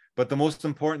positive. But the most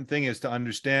important thing is to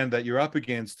understand that you're up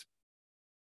against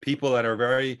people that are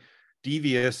very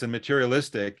devious and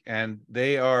materialistic, and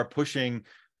they are pushing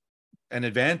an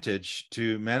advantage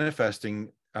to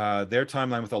manifesting their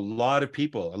timeline with a lot of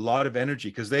people, a lot of energy,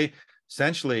 because they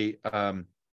essentially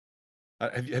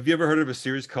have you ever heard of a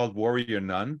series called Warrior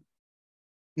Nun?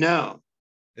 No.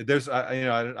 There's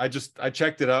I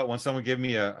checked it out when someone gave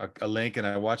me a link, and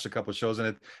I watched a couple of shows,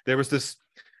 and there was this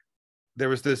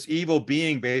evil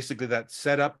being basically that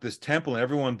set up this temple, and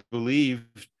everyone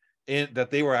believed in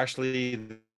that they were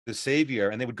actually the savior,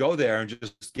 and they would go there and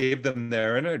just gave them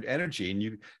their energy.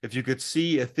 And if you could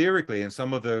see etherically, and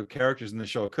some of the characters in the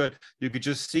show you could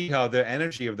just see how the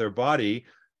energy of their body,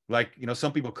 like,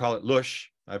 some people call it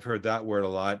lush. I've heard that word a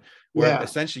lot, where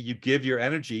essentially you give your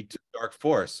energy to dark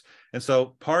force. And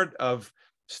so part of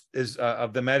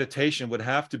the meditation would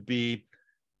have to be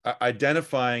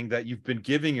identifying that you've been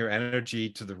giving your energy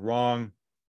to the wrong,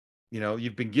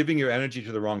 you've been giving your energy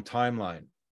to the wrong timeline.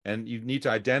 And you need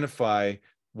to identify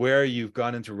where you've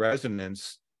gone into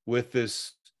resonance with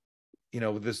this,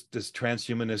 this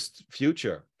transhumanist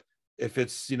future. If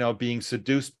it's, being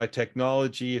seduced by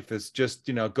technology, if it's just,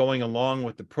 going along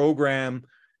with the program,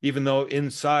 even though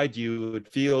inside you it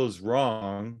feels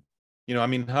wrong. I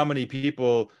mean, how many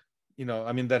people,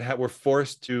 that were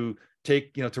forced to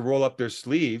take, to roll up their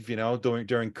sleeve,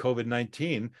 during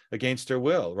COVID-19 against their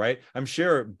will, right? I'm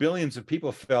sure billions of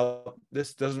people felt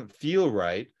this doesn't feel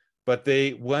right, but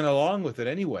they went along with it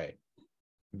anyway,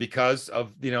 because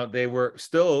of, they were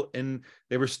still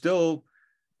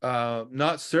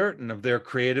not certain of their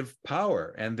creative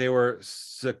power, and they were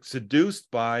seduced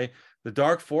by the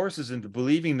dark forces into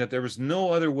believing that there was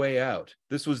no other way out.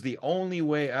 This was the only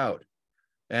way out.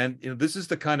 And this is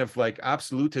the kind of like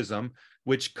absolutism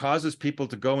which causes people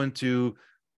to go into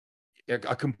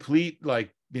a complete,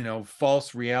 like,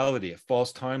 false reality, a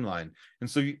false timeline. And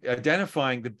so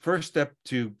identifying, the first step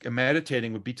to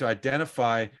meditating would be to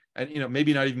identify, and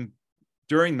maybe not even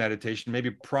during meditation,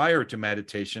 maybe prior to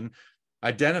meditation,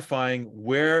 identifying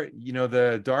where,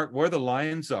 where the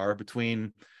lines are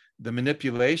between the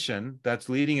manipulation that's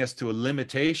leading us to a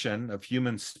limitation of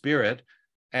human spirit,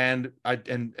 and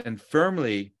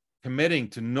firmly committing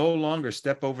to no longer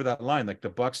step over that line, like the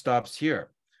buck stops here,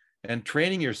 and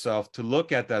training yourself to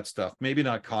look at that stuff, maybe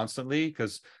not constantly,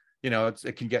 because you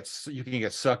can get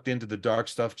sucked into the dark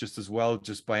stuff just as well,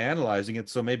 just by analyzing it.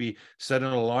 So maybe set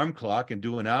an alarm clock and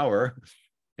do an hour,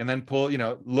 and then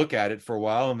look at it for a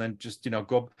while, and then just,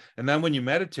 go. And then when you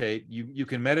meditate, you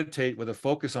can meditate with a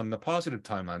focus on the positive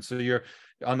timeline. So you're,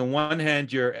 on the one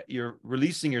hand, you're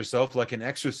releasing yourself like an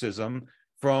exorcism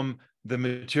from the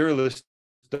materialist,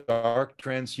 dark,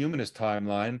 transhumanist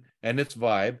timeline and its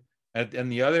vibe. And on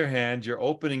the other hand, you're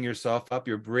opening yourself up,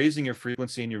 you're raising your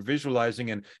frequency, and you're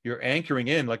visualizing, and you're anchoring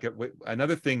in. Like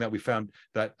another thing that we found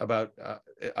out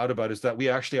about is that we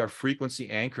actually are frequency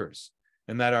anchors.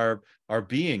 And that our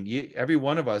being, every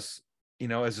one of us,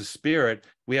 as a spirit,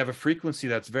 we have a frequency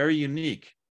that's very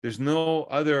unique. There's no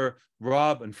other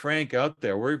Rob and Frank out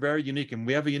there. We're very unique, and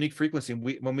we have a unique frequency. And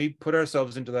when we put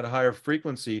ourselves into that higher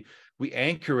frequency, we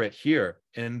anchor it here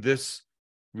in this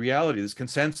reality, this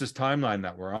consensus timeline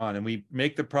that we're on, and we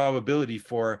make the probability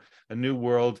for a new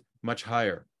world much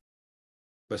higher.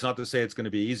 But it's not to say it's going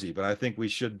to be easy, but I think we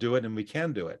should do it, and we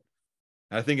can do it.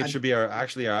 And I think it should be our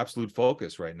absolute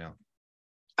focus right now.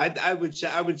 I would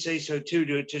say so too,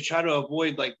 to try to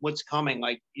avoid like what's coming,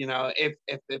 like,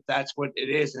 if that's what it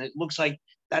is. And it looks like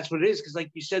that's what it is. Because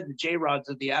like you said, the J-rods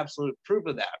are the absolute proof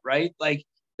of that, right? Like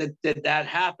that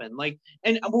happened. Like,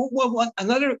 and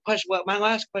another question. Well, my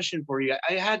last question for you,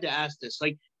 I had to ask this.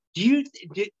 Like, do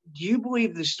you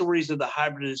believe the stories of the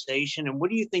hybridization, and what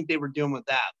do you think they were doing with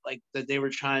that? Like that they were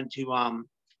trying to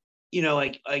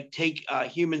like take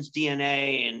humans'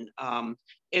 DNA and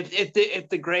if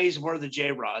the Greys were the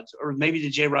J Rods, or maybe the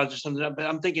J Rods or something. But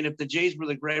I'm thinking if the Jays were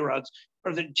the Gray Rods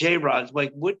or the J Rods,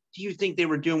 like what do you think they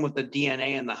were doing with the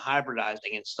DNA and the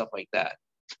hybridizing and stuff like that?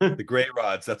 The gray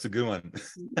rods, that's a good one.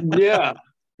 Yeah.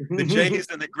 The Jays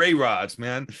and the gray rods,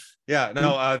 man. Yeah,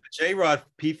 no, the J Rod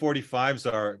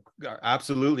P45s are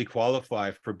absolutely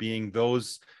qualified for being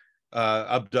those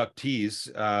abductees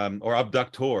or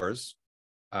abductors,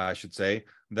 I should say,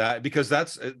 that because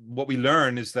that's what we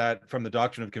learn is that from the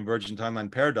doctrine of convergent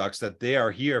timeline paradox, that they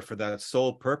are here for that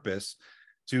sole purpose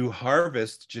to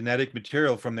harvest genetic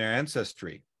material from their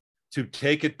ancestry, to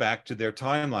take it back to their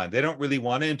timeline. They don't really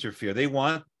want to interfere. They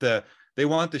want the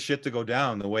shit to go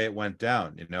down the way it went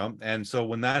down, you know? And so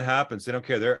when that happens, they don't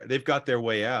care. They've got their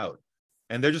way out,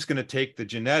 and they're just going to take the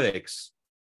genetics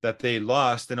that they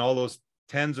lost in all those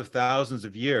tens of thousands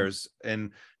of years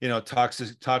and, you know,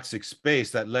 toxic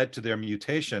space that led to their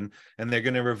mutation, and they're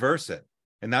going to reverse it.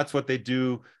 And that's what they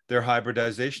do, their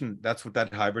hybridization. That's what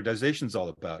that hybridization is all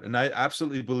about. And I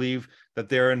absolutely believe that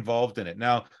they're involved in it.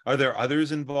 Now, are there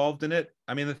others involved in it?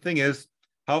 I mean, the thing is,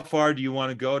 how far do you want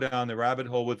to go down the rabbit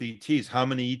hole with ETs? How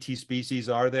many ET species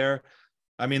are there?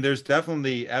 I mean, there's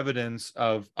definitely evidence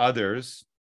of others.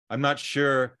 I'm not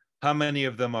sure how many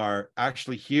of them are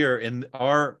actually here in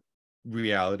our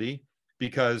reality,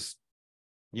 because,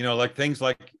 you know, like things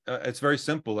like, it's very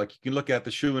simple. Like you can look at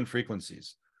the Schumann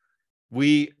frequencies.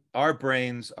 Our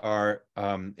brains are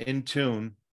in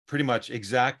tune pretty much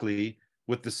exactly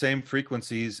with the same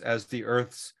frequencies as the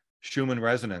Earth's Schumann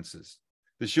resonances.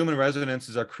 The Schumann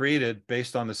resonances are created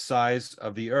based on the size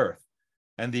of the Earth,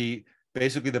 and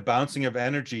basically the bouncing of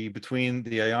energy between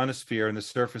the ionosphere and the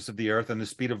surface of the Earth and the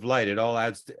speed of light. It all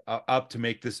adds up to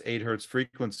make this 8 hertz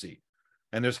frequency.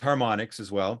 And there's harmonics as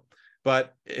well.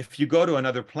 But if you go to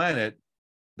another planet,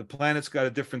 the planet's got a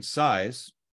different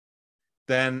size,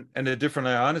 then and a different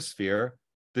ionosphere,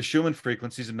 the Schumann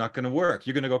frequencies are not going to work.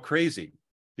 You're going to go crazy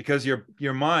because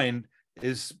your mind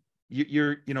is,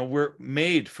 we're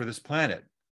made for this planet.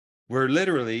 We're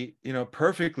literally,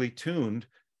 perfectly tuned,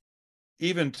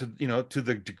 even to, to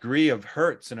the degree of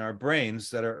hertz in our brains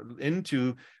that are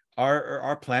into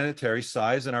our planetary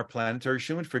size and our planetary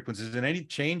Schumann frequencies. And any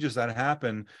changes that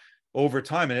happen over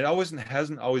time, and it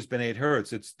hasn't always been 8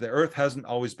 hertz. The Earth hasn't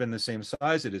always been the same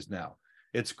size it is now.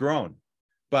 It's grown,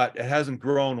 but it hasn't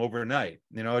grown overnight.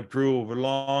 It grew over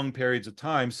long periods of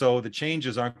time. So the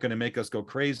changes aren't going to make us go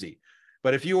crazy.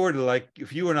 But if you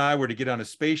and I were to get on a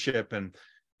spaceship and,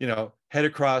 head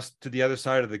across to the other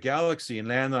side of the galaxy and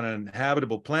land on an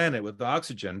habitable planet with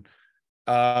oxygen,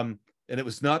 and it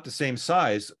was not the same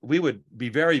size, we would be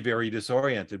very, very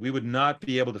disoriented. We would not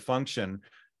be able to function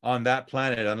on that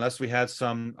planet unless we had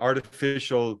some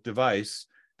artificial device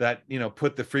that,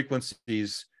 put the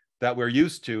frequencies that we're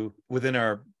used to within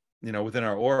our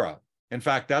aura. In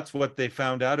fact, that's what they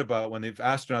found out about when the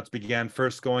astronauts began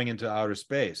first going into outer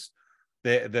space.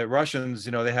 The Russians,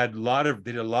 they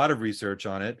did a lot of research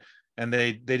on it, and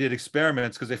they did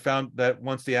experiments because they found that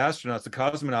once the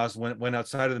cosmonauts went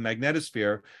outside of the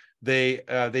magnetosphere,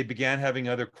 they began having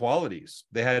other qualities.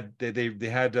 They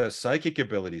had psychic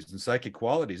abilities and psychic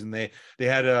qualities, and they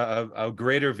had a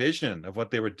greater vision of what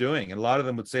they were doing. And a lot of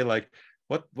them would say, like,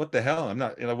 what the hell? I'm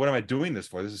not, what am I doing this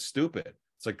for? This is stupid.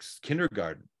 It's like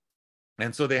kindergarten.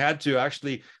 And so they had to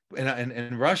actually,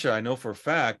 in Russia, I know for a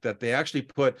fact that they actually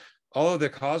put all of their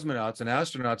cosmonauts and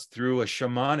astronauts through a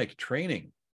shamanic training,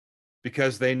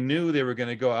 because they knew they were going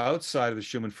to go outside of the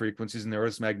Schumann frequencies in the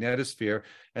Earth's magnetosphere,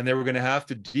 and they were going to have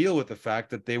to deal with the fact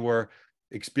that they were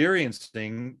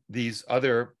experiencing these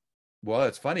other, well,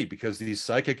 it's funny because these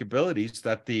psychic abilities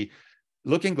that the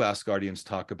Looking Glass Guardians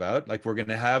talk about, like we're going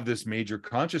to have this major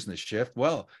consciousness shift.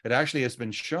 Well, it actually has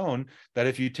been shown that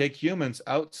if you take humans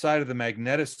outside of the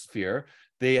magnetosphere,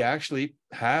 they actually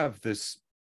have this,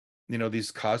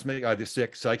 these cosmic, these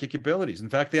psychic abilities. In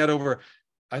fact, they had over,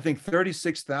 I think,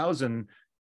 36,000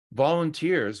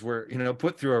 volunteers were,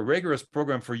 put through a rigorous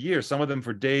program for years, some of them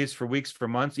for days, for weeks, for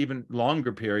months, even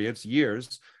longer periods,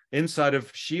 years, inside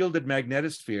of shielded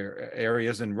magnetosphere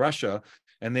areas in Russia.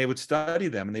 And they would study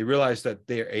them, and they realized that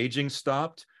their aging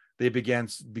stopped. They began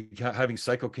having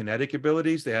psychokinetic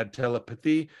abilities. They had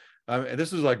telepathy. And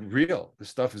this was like real. This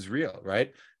stuff is real,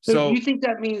 right? So do you think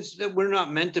that means that we're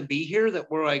not meant to be here, that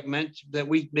we're like that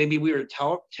we were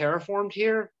terraformed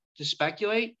here, to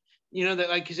speculate? You know, that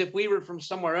like, because if we were from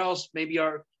somewhere else, maybe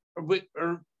or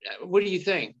what do you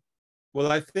think? Well,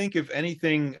 I think if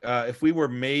anything, if we were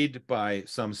made by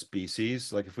some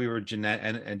species, like if we were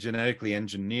genetically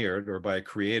engineered or by a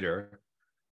creator,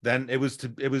 then it was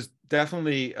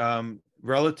definitely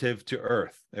relative to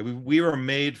Earth. We were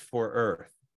made for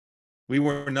Earth. We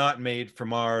were not made for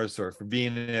Mars or for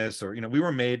Venus, or we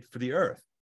were made for the Earth.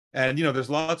 And there's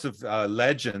lots of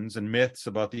legends and myths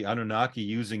about the Anunnaki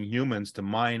using humans to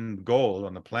mine gold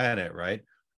on the planet, right?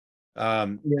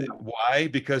 Why?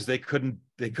 Because they couldn't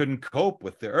cope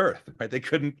with the Earth, right? They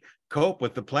couldn't cope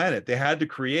with the planet. They had to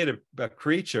create a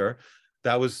creature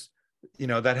that was,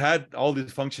 that had all the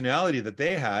functionality that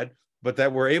they had, but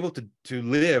that were able to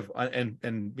live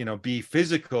and be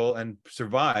physical and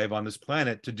survive on this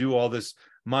planet to do all this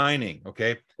mining.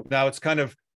 Okay, now it's kind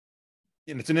of,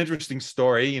 it's an interesting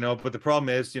story, but the problem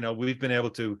is, we've been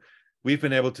able to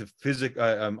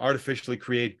artificially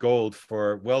create gold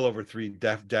for well over 3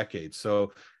 decades.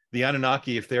 So the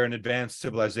Anunnaki, if they're an advanced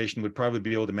civilization, would probably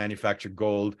be able to manufacture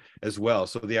gold as well.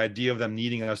 So the idea of them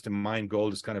needing us to mine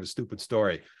gold is kind of a stupid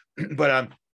story. But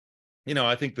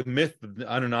I think the myth of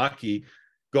the Anunnaki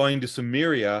going to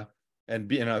Sumeria and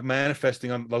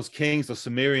manifesting on those kings, those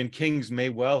Sumerian kings, may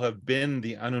well have been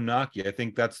the Anunnaki. I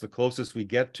think that's the closest we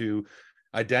get to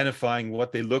identifying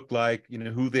what they looked like,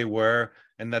 who they were,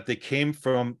 and that they came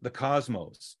from the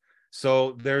cosmos.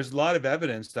 So there's a lot of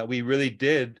evidence that we really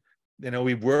did,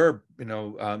 we were,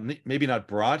 maybe not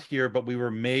brought here, but we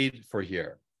were made for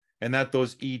here. And that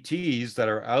those ETs that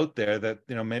are out there,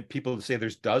 that, people say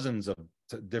there's dozens of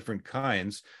different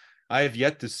kinds. I have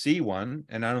yet to see one,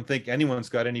 and I don't think anyone's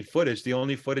got any footage. The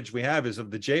only footage we have is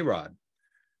of the J-Rod.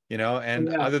 And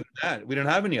other than that, we don't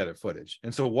have any other footage.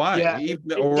 And so why? Even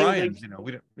the Orions,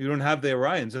 we don't have the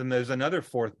Orions. And there's another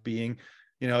fourth being,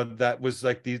 that was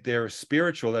like they're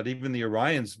spiritual, that even the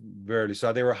Orions barely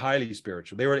saw. They were highly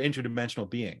spiritual. They were interdimensional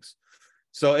beings.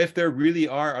 So if there really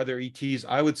are other ETs,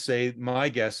 I would say my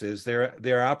guess is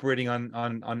they're operating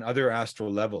on other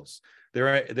astral levels.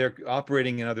 They're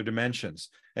operating in other dimensions.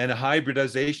 And a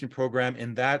hybridization program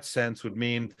in that sense would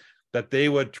mean that they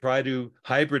would try to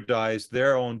hybridize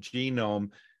their own genome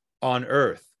on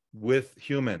Earth with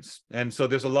humans. And so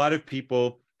there's a lot of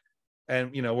people,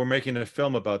 and we're making a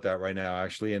film about that right now,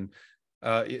 actually, and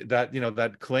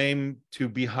that claim to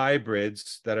be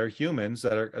hybrids, that are humans,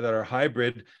 that are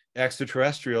hybrid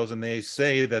extraterrestrials, and they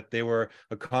say that they were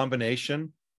a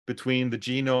combination between the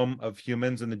genome of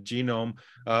humans and the genome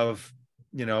of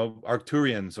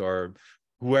Arcturians or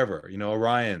whoever,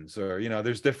 Orions, or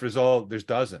there's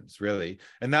dozens, really.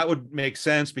 And that would make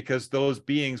sense, because those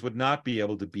beings would not be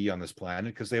able to be on this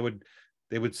planet, because they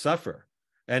would suffer.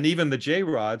 And even the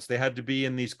J-Rods, they had to be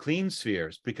in these clean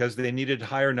spheres because they needed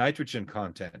higher nitrogen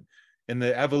content. In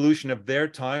the evolution of their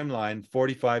timeline,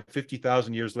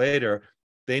 50,000 years later,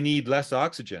 they need less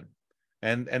oxygen.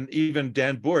 And even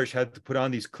Dan Bush had to put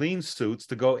on these clean suits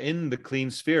to go in the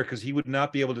clean sphere, because he would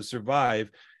not be able to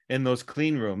survive in those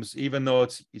clean rooms, even though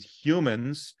it's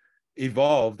humans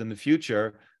evolved in the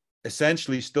future,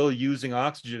 essentially still using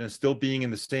oxygen and still being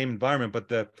in the same environment, but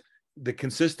the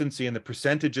consistency and the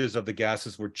percentages of the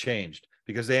gases were changed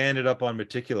because they ended up on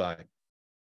reticuli.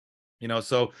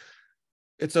 So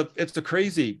it's a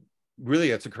crazy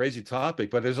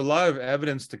topic, but there's a lot of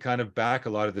evidence to kind of back a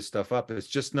lot of this stuff up. It's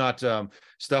just not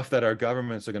stuff that our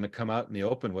governments are going to come out in the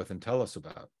open with and tell us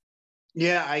about.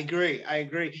 Yeah, I agree.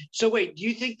 So wait, do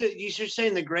you think that you're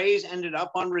saying the Greys ended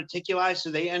up on reticuli?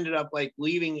 So they ended up like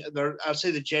leaving I'll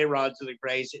say the J-Rods or the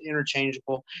Greys,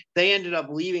 interchangeable. They ended up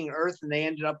leaving Earth and they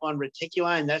ended up on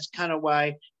reticuli. And that's kind of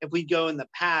why, if we go in the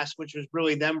past, which was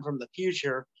really them from the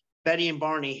future, Betty and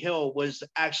Barney Hill was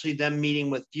actually them meeting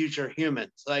with future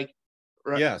humans. Like,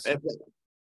 yes.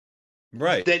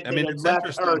 Right. I mean, it's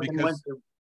interesting because,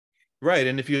 right.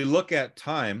 And if you look at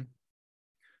time,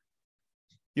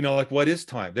 like, what is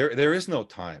time? There is no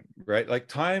time, right? Like,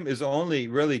 time is only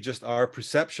really just our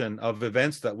perception of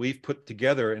events that we've put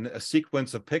together in a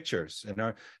sequence of pictures,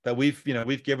 and that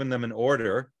we've given them an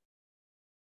order,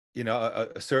 a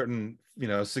certain,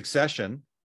 succession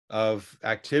of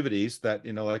activities that,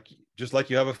 like, just like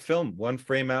you have a film, one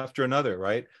frame after another,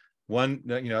 right?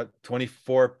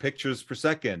 24 pictures per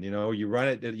second, you run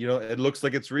it, it looks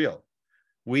like it's real.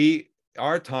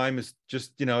 Our time is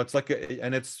just, it's like,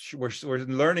 we're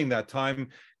learning that time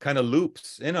kind of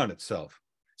loops in on itself.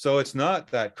 So it's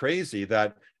not that crazy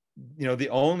that, the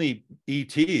only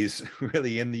ETs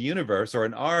really in the universe, or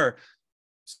in our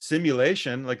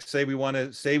simulation, like, say we want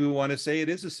to say it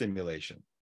is a simulation.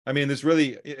 I mean, is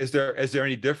there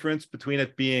any difference between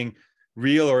it being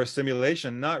real or a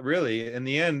simulation? Not really. In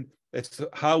the end, It's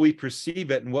how we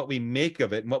perceive it and what we make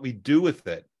of it and what we do with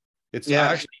it. It's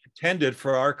actually intended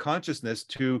for our consciousness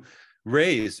to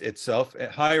raise itself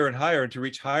higher and higher and to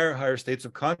reach higher and higher states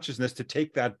of consciousness, to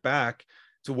take that back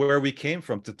to where we came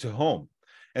from, to home.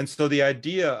 And so the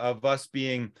idea of us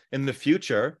being in the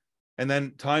future, and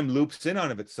then time loops in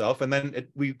on of itself, and then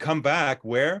we come back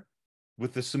where?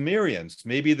 With the Sumerians.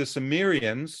 Maybe the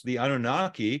Sumerians, the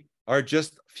Anunnaki, are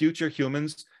just future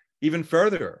humans even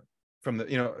further from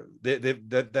the,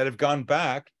 that have gone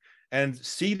back and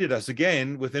seeded us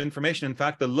again with information. In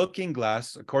fact, the looking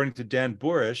glass, according to Dan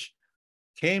Burish,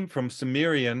 came from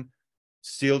Sumerian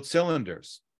sealed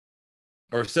cylinders,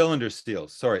 or cylinder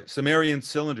seals. Sorry, Sumerian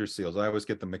cylinder seals. I always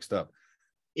get them mixed up.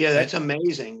 Yeah, that's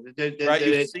amazing. That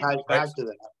it ties back to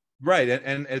that. Right,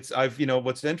 and it's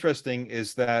what's interesting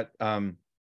is that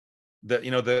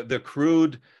the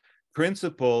crude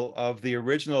principle of the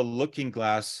original looking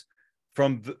glass,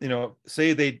 from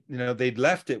say they'd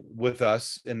left it with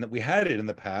us and that we had it in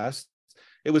the past.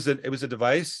 It was a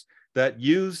device that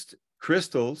used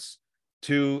crystals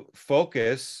to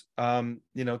focus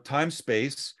time,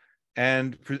 space,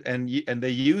 and they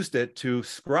used it to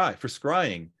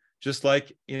scrying, just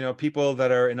like people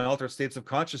that are in altered states of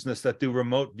consciousness that do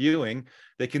remote viewing.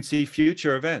 They can see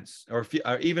future events, or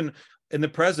even in the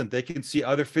present, they can see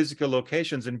other physical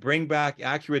locations and bring back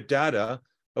accurate data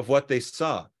of what they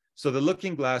saw. So the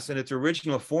looking glass in its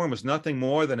original form was nothing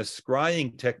more than a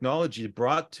scrying technology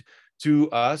brought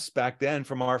to us back then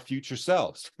from our future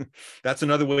selves. That's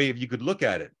another way you could look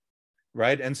at it,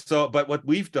 right? And so, but what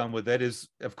we've done with it is,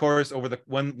 of course,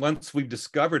 once we've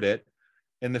discovered it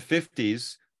in the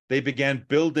 50s, they began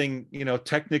building,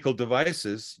 technical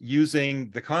devices using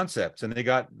the concepts. And they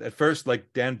got, at first, like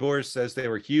Dan Burish says, they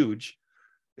were huge,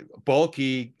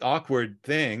 bulky, awkward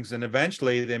things, and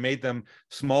eventually they made them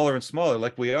smaller and smaller,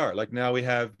 like we are. Like now we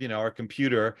have our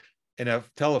computer in a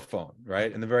telephone,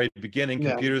 right? In the very beginning,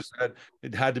 computers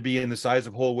had to be in the size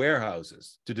of whole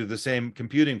warehouses to do the same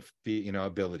computing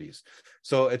abilities.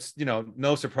 So it's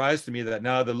no surprise to me that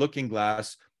now the looking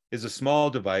glass is a small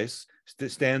device that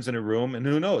stands in a room, and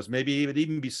who knows, maybe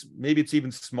it's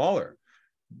even smaller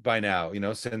by now,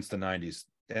 since the 90s.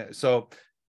 So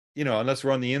unless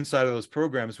we're on the inside of those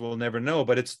programs, we'll never know.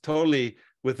 But it's totally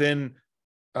within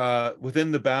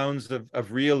the bounds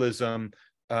of realism,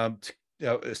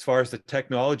 as far as the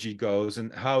technology goes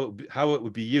and how it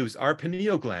would be used. Our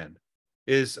pineal gland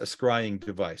is a scrying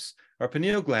device. Our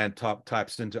pineal gland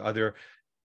taps into other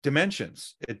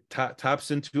dimensions. It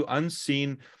taps into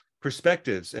unseen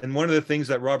perspectives. And one of the things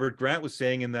that Robert Grant was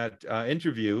saying in that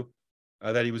interview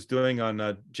that he was doing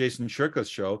on Jason Shurka's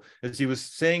show, is he was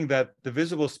saying that the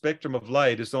visible spectrum of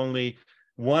light is only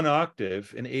 1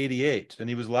 octave in 88, and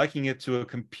he was likening it to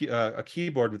a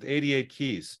keyboard with 88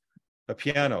 keys, a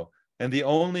piano, and the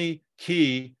only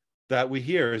key that we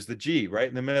hear is the G right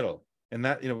in the middle, and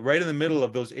that right in the middle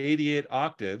of those 88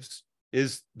 octaves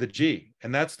is the G,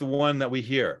 and that's the one that we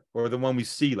hear, or the one we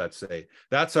see. Let's say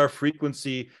that's our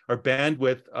frequency, our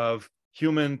bandwidth of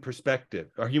human perspective,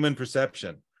 our human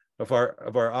perception of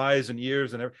our eyes and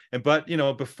ears and everything. And but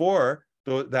before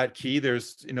that key,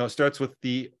 there's starts with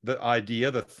the idea,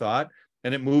 the thought,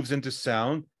 and it moves into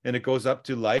sound, and it goes up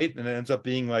to light, and it ends up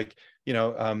being like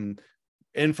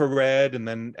infrared, and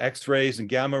then X-rays and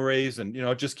gamma rays, and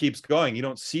it just keeps going. You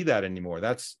don't see that anymore.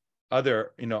 That's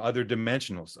other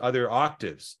dimensionals, other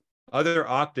octaves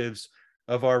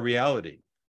of our reality.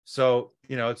 So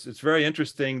it's very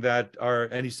interesting that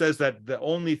and he says that the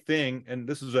only thing, and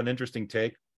this is an interesting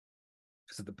take,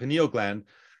 is that the pineal gland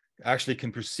actually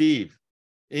can perceive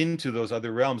into those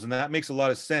other realms. And that makes a lot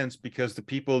of sense, because the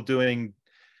people doing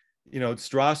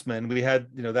Strassman, we had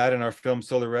that in our film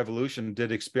Solar Revolution,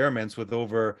 did experiments with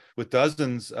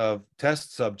dozens of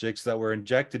test subjects that were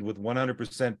injected with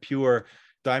 100% pure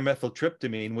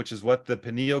dimethyltryptamine, which is what the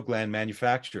pineal gland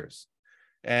manufactures.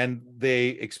 And they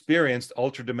experienced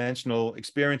ultra-dimensional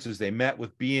experiences. They met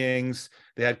with beings,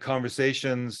 they had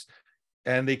conversations,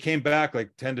 and they came back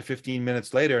like 10 to 15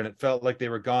 minutes later, and it felt like they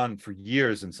were gone for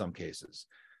years in some cases.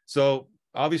 So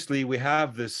obviously we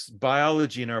have this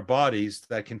biology in our bodies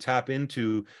that can tap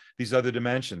into these other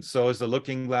dimensions. So is the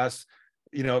looking glass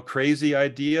crazy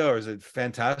idea, or is it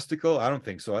fantastical? I don't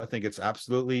think so. I think it's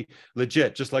absolutely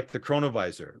legit, just like the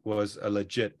chronovisor was a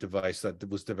legit device that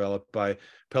was developed by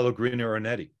Pellegrino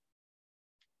Ornetti.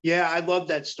 Yeah, I love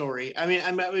that story. I mean,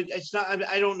 it's not,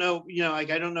 I don't know, I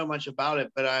don't know much about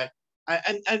it, but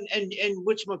and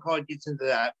whatchamacallit gets into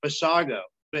that. Basago,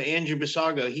 but Andrew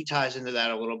Basago, he ties into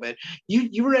that a little bit.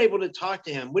 You were able to talk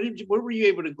to him. What were you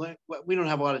able to glean? We don't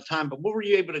have a lot of time, but what were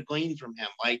you able to glean from him?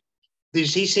 Like,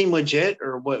 does he seem legit,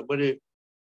 or what?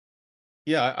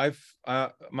 Yeah,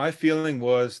 my feeling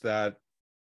was that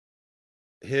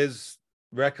his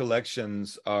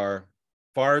recollections are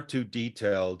far too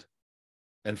detailed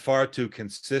and far too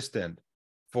consistent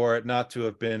for it not to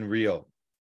have been real.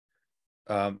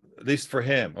 At least for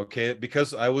him, okay,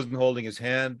 because I wasn't holding his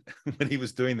hand when he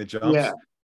was doing the jumps.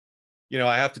 Yeah.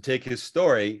 I have to take his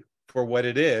story for what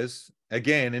it is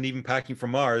again. And even Packing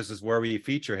from Mars is where we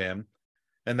feature him.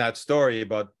 And that story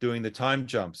about doing the time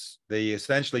jumps, they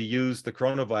essentially use the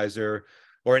chronovisor,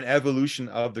 or an evolution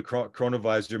of the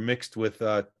chronovisor, mixed with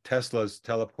Tesla's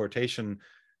teleportation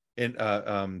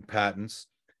patents,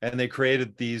 and they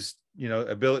created these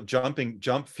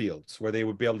jump fields where they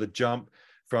would be able to jump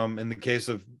from, in the case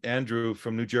of Andrew,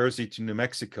 from New Jersey to New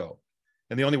Mexico.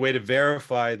 And the only way to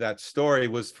verify that story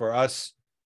was for us,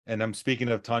 and I'm speaking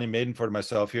of Tanya Maidenford and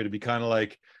myself here, to be kind of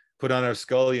like put on our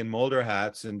Scully and Mulder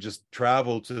hats and just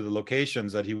travel to the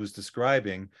locations that he was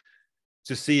describing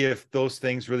to see if those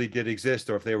things really did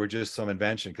exist or if they were just some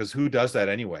invention. Because who does that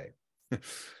anyway?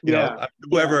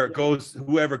 Whoever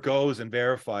goes and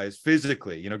verifies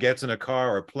physically, gets in a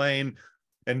car or a plane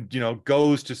and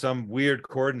goes to some weird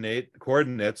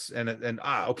coordinates and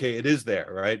okay, it is there,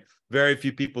 right? Very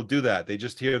few people do that. They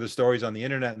just hear the stories on the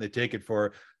internet and they take it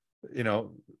for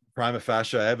prima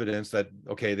facie evidence that,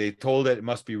 okay, they told it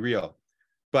must be real.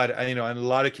 But in a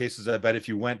lot of cases, I bet if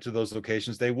you went to those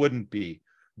locations, they wouldn't be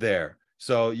there.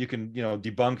 So you can,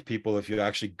 debunk people if you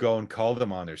actually go and call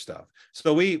them on their stuff.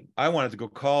 So I wanted to go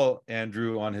call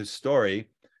Andrew on his story,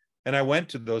 and I went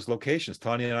to those locations.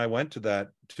 Tanya and I went to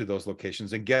those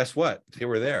locations, and guess what? They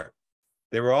were there.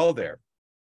 They were all there.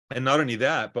 And not only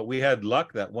that, but we had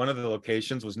luck that one of the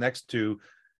locations was next to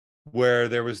where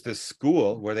there was this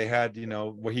school where they had,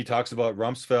 where he talks about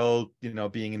Rumsfeld,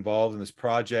 being involved in this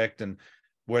project, and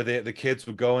where the kids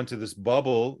would go into this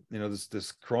bubble,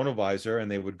 this chronovisor, and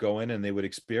they would go in and they would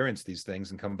experience these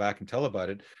things and come back and tell about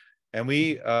it. And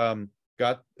we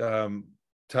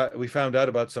we found out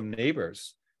about some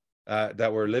neighbors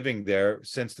that were living there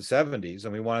since the 70s,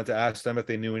 and we wanted to ask them if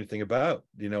they knew anything about,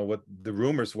 what the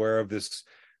rumors were of these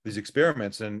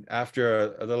experiments. And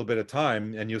after a little bit of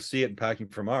time, and you'll see it in Packing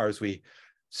from Mars, we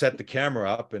set the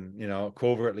camera up and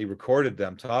covertly recorded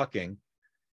them talking.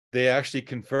 They actually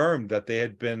confirmed that they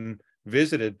had been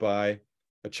visited by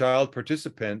a child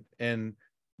participant in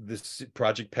this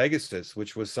Project Pegasus,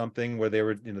 which was something where they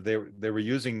were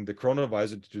using the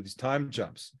chronovisor to do these time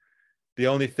jumps. The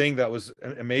only thing that was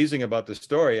amazing about the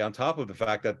story, on top of the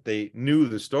fact that they knew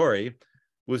the story,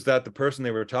 was that the person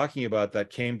they were talking about that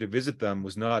came to visit them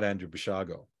was not Andrew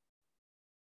Basiago.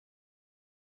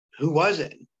 Who was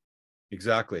it?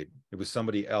 Exactly. It was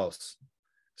somebody else.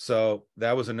 So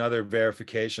that was another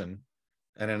verification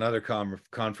and another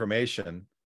confirmation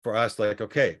for us, like,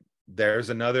 okay,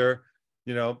 there's another,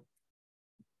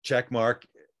 check mark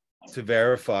to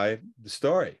verify the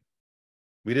story.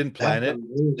 We didn't plan it.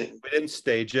 We didn't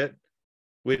stage it.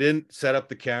 We didn't set up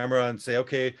the camera and say,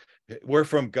 okay, we're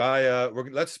from Gaia.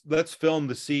 Let's film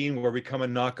the scene where we come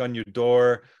and knock on your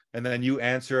door, and then you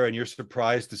answer and you're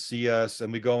surprised to see us,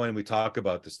 and we go in and we talk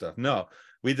about the stuff. No,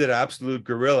 we did absolute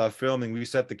guerrilla filming. We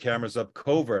set the cameras up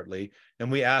covertly,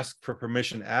 and we asked for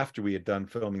permission after we had done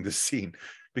filming the scene,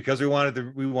 because we wanted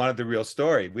the real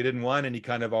story. We didn't want any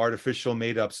kind of artificial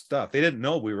made up stuff. They didn't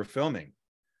know we were filming.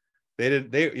 We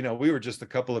were just a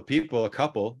couple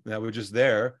that were just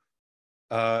there,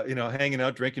 hanging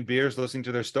out, drinking beers, listening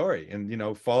to their story,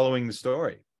 and following the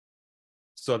story.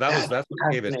 So that's what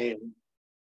gave it.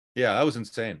 Yeah, that was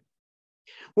insane.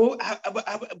 Well,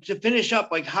 to finish up,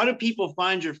 like, how do people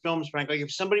find your films, Frank? Like,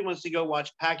 if somebody wants to go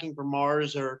watch Packing from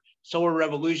Mars or Solar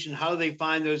Revolution, how do they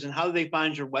find those, and how do they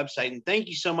find your website? And thank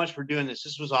you so much for doing this.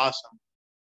 This was awesome.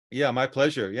 Yeah, my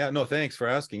pleasure. Yeah, no, thanks for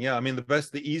asking. Yeah, I mean,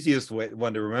 the easiest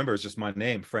one to remember is just my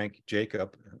name, Frank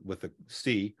Jacob, with a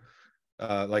C,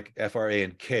 like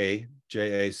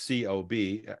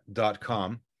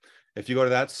FrankJacob.com. If you go to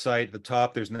that site, at the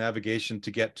top, there's navigation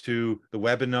to get to the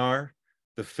webinar,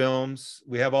 the films.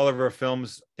 We have all of our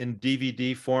films in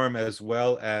DVD form as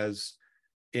well as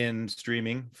in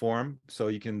streaming form, so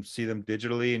you can see them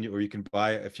digitally, or you can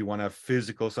buy if you want to have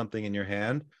physical something in your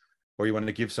hand, or you want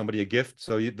to give somebody a gift.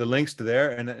 So the links to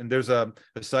there, and there's a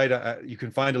site, you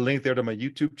can find a link there to my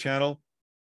YouTube channel.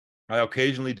 I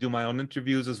occasionally do my own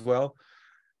interviews as well.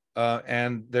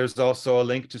 And there's also a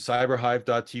link to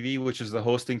cyberhive.tv, which is the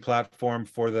hosting platform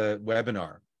for the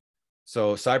webinar.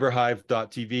 So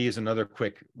cyberhive.tv is another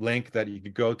quick link that you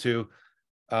could go to.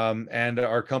 And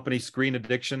our company,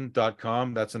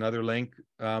 screenaddiction.com, that's another link.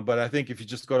 But I think if you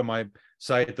just go to my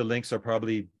site, the links are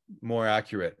probably more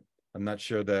accurate. I'm not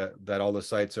sure that all the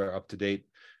sites are up to date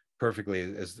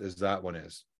perfectly as that one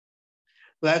is.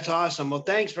 That's awesome. Well,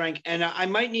 thanks, Frank. And I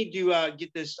might need to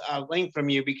get this link from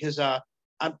you because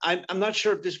I'm not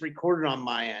sure if this recorded on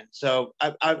my end. So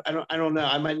I don't know.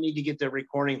 I might need to get the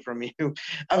recording from you.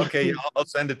 Okay, I'll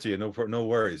send it to you. No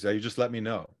worries. You just let me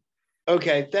know.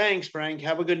 Okay. Thanks, Frank.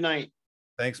 Have a good night.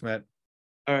 Thanks, Matt.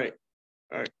 All right.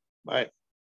 All right. Bye.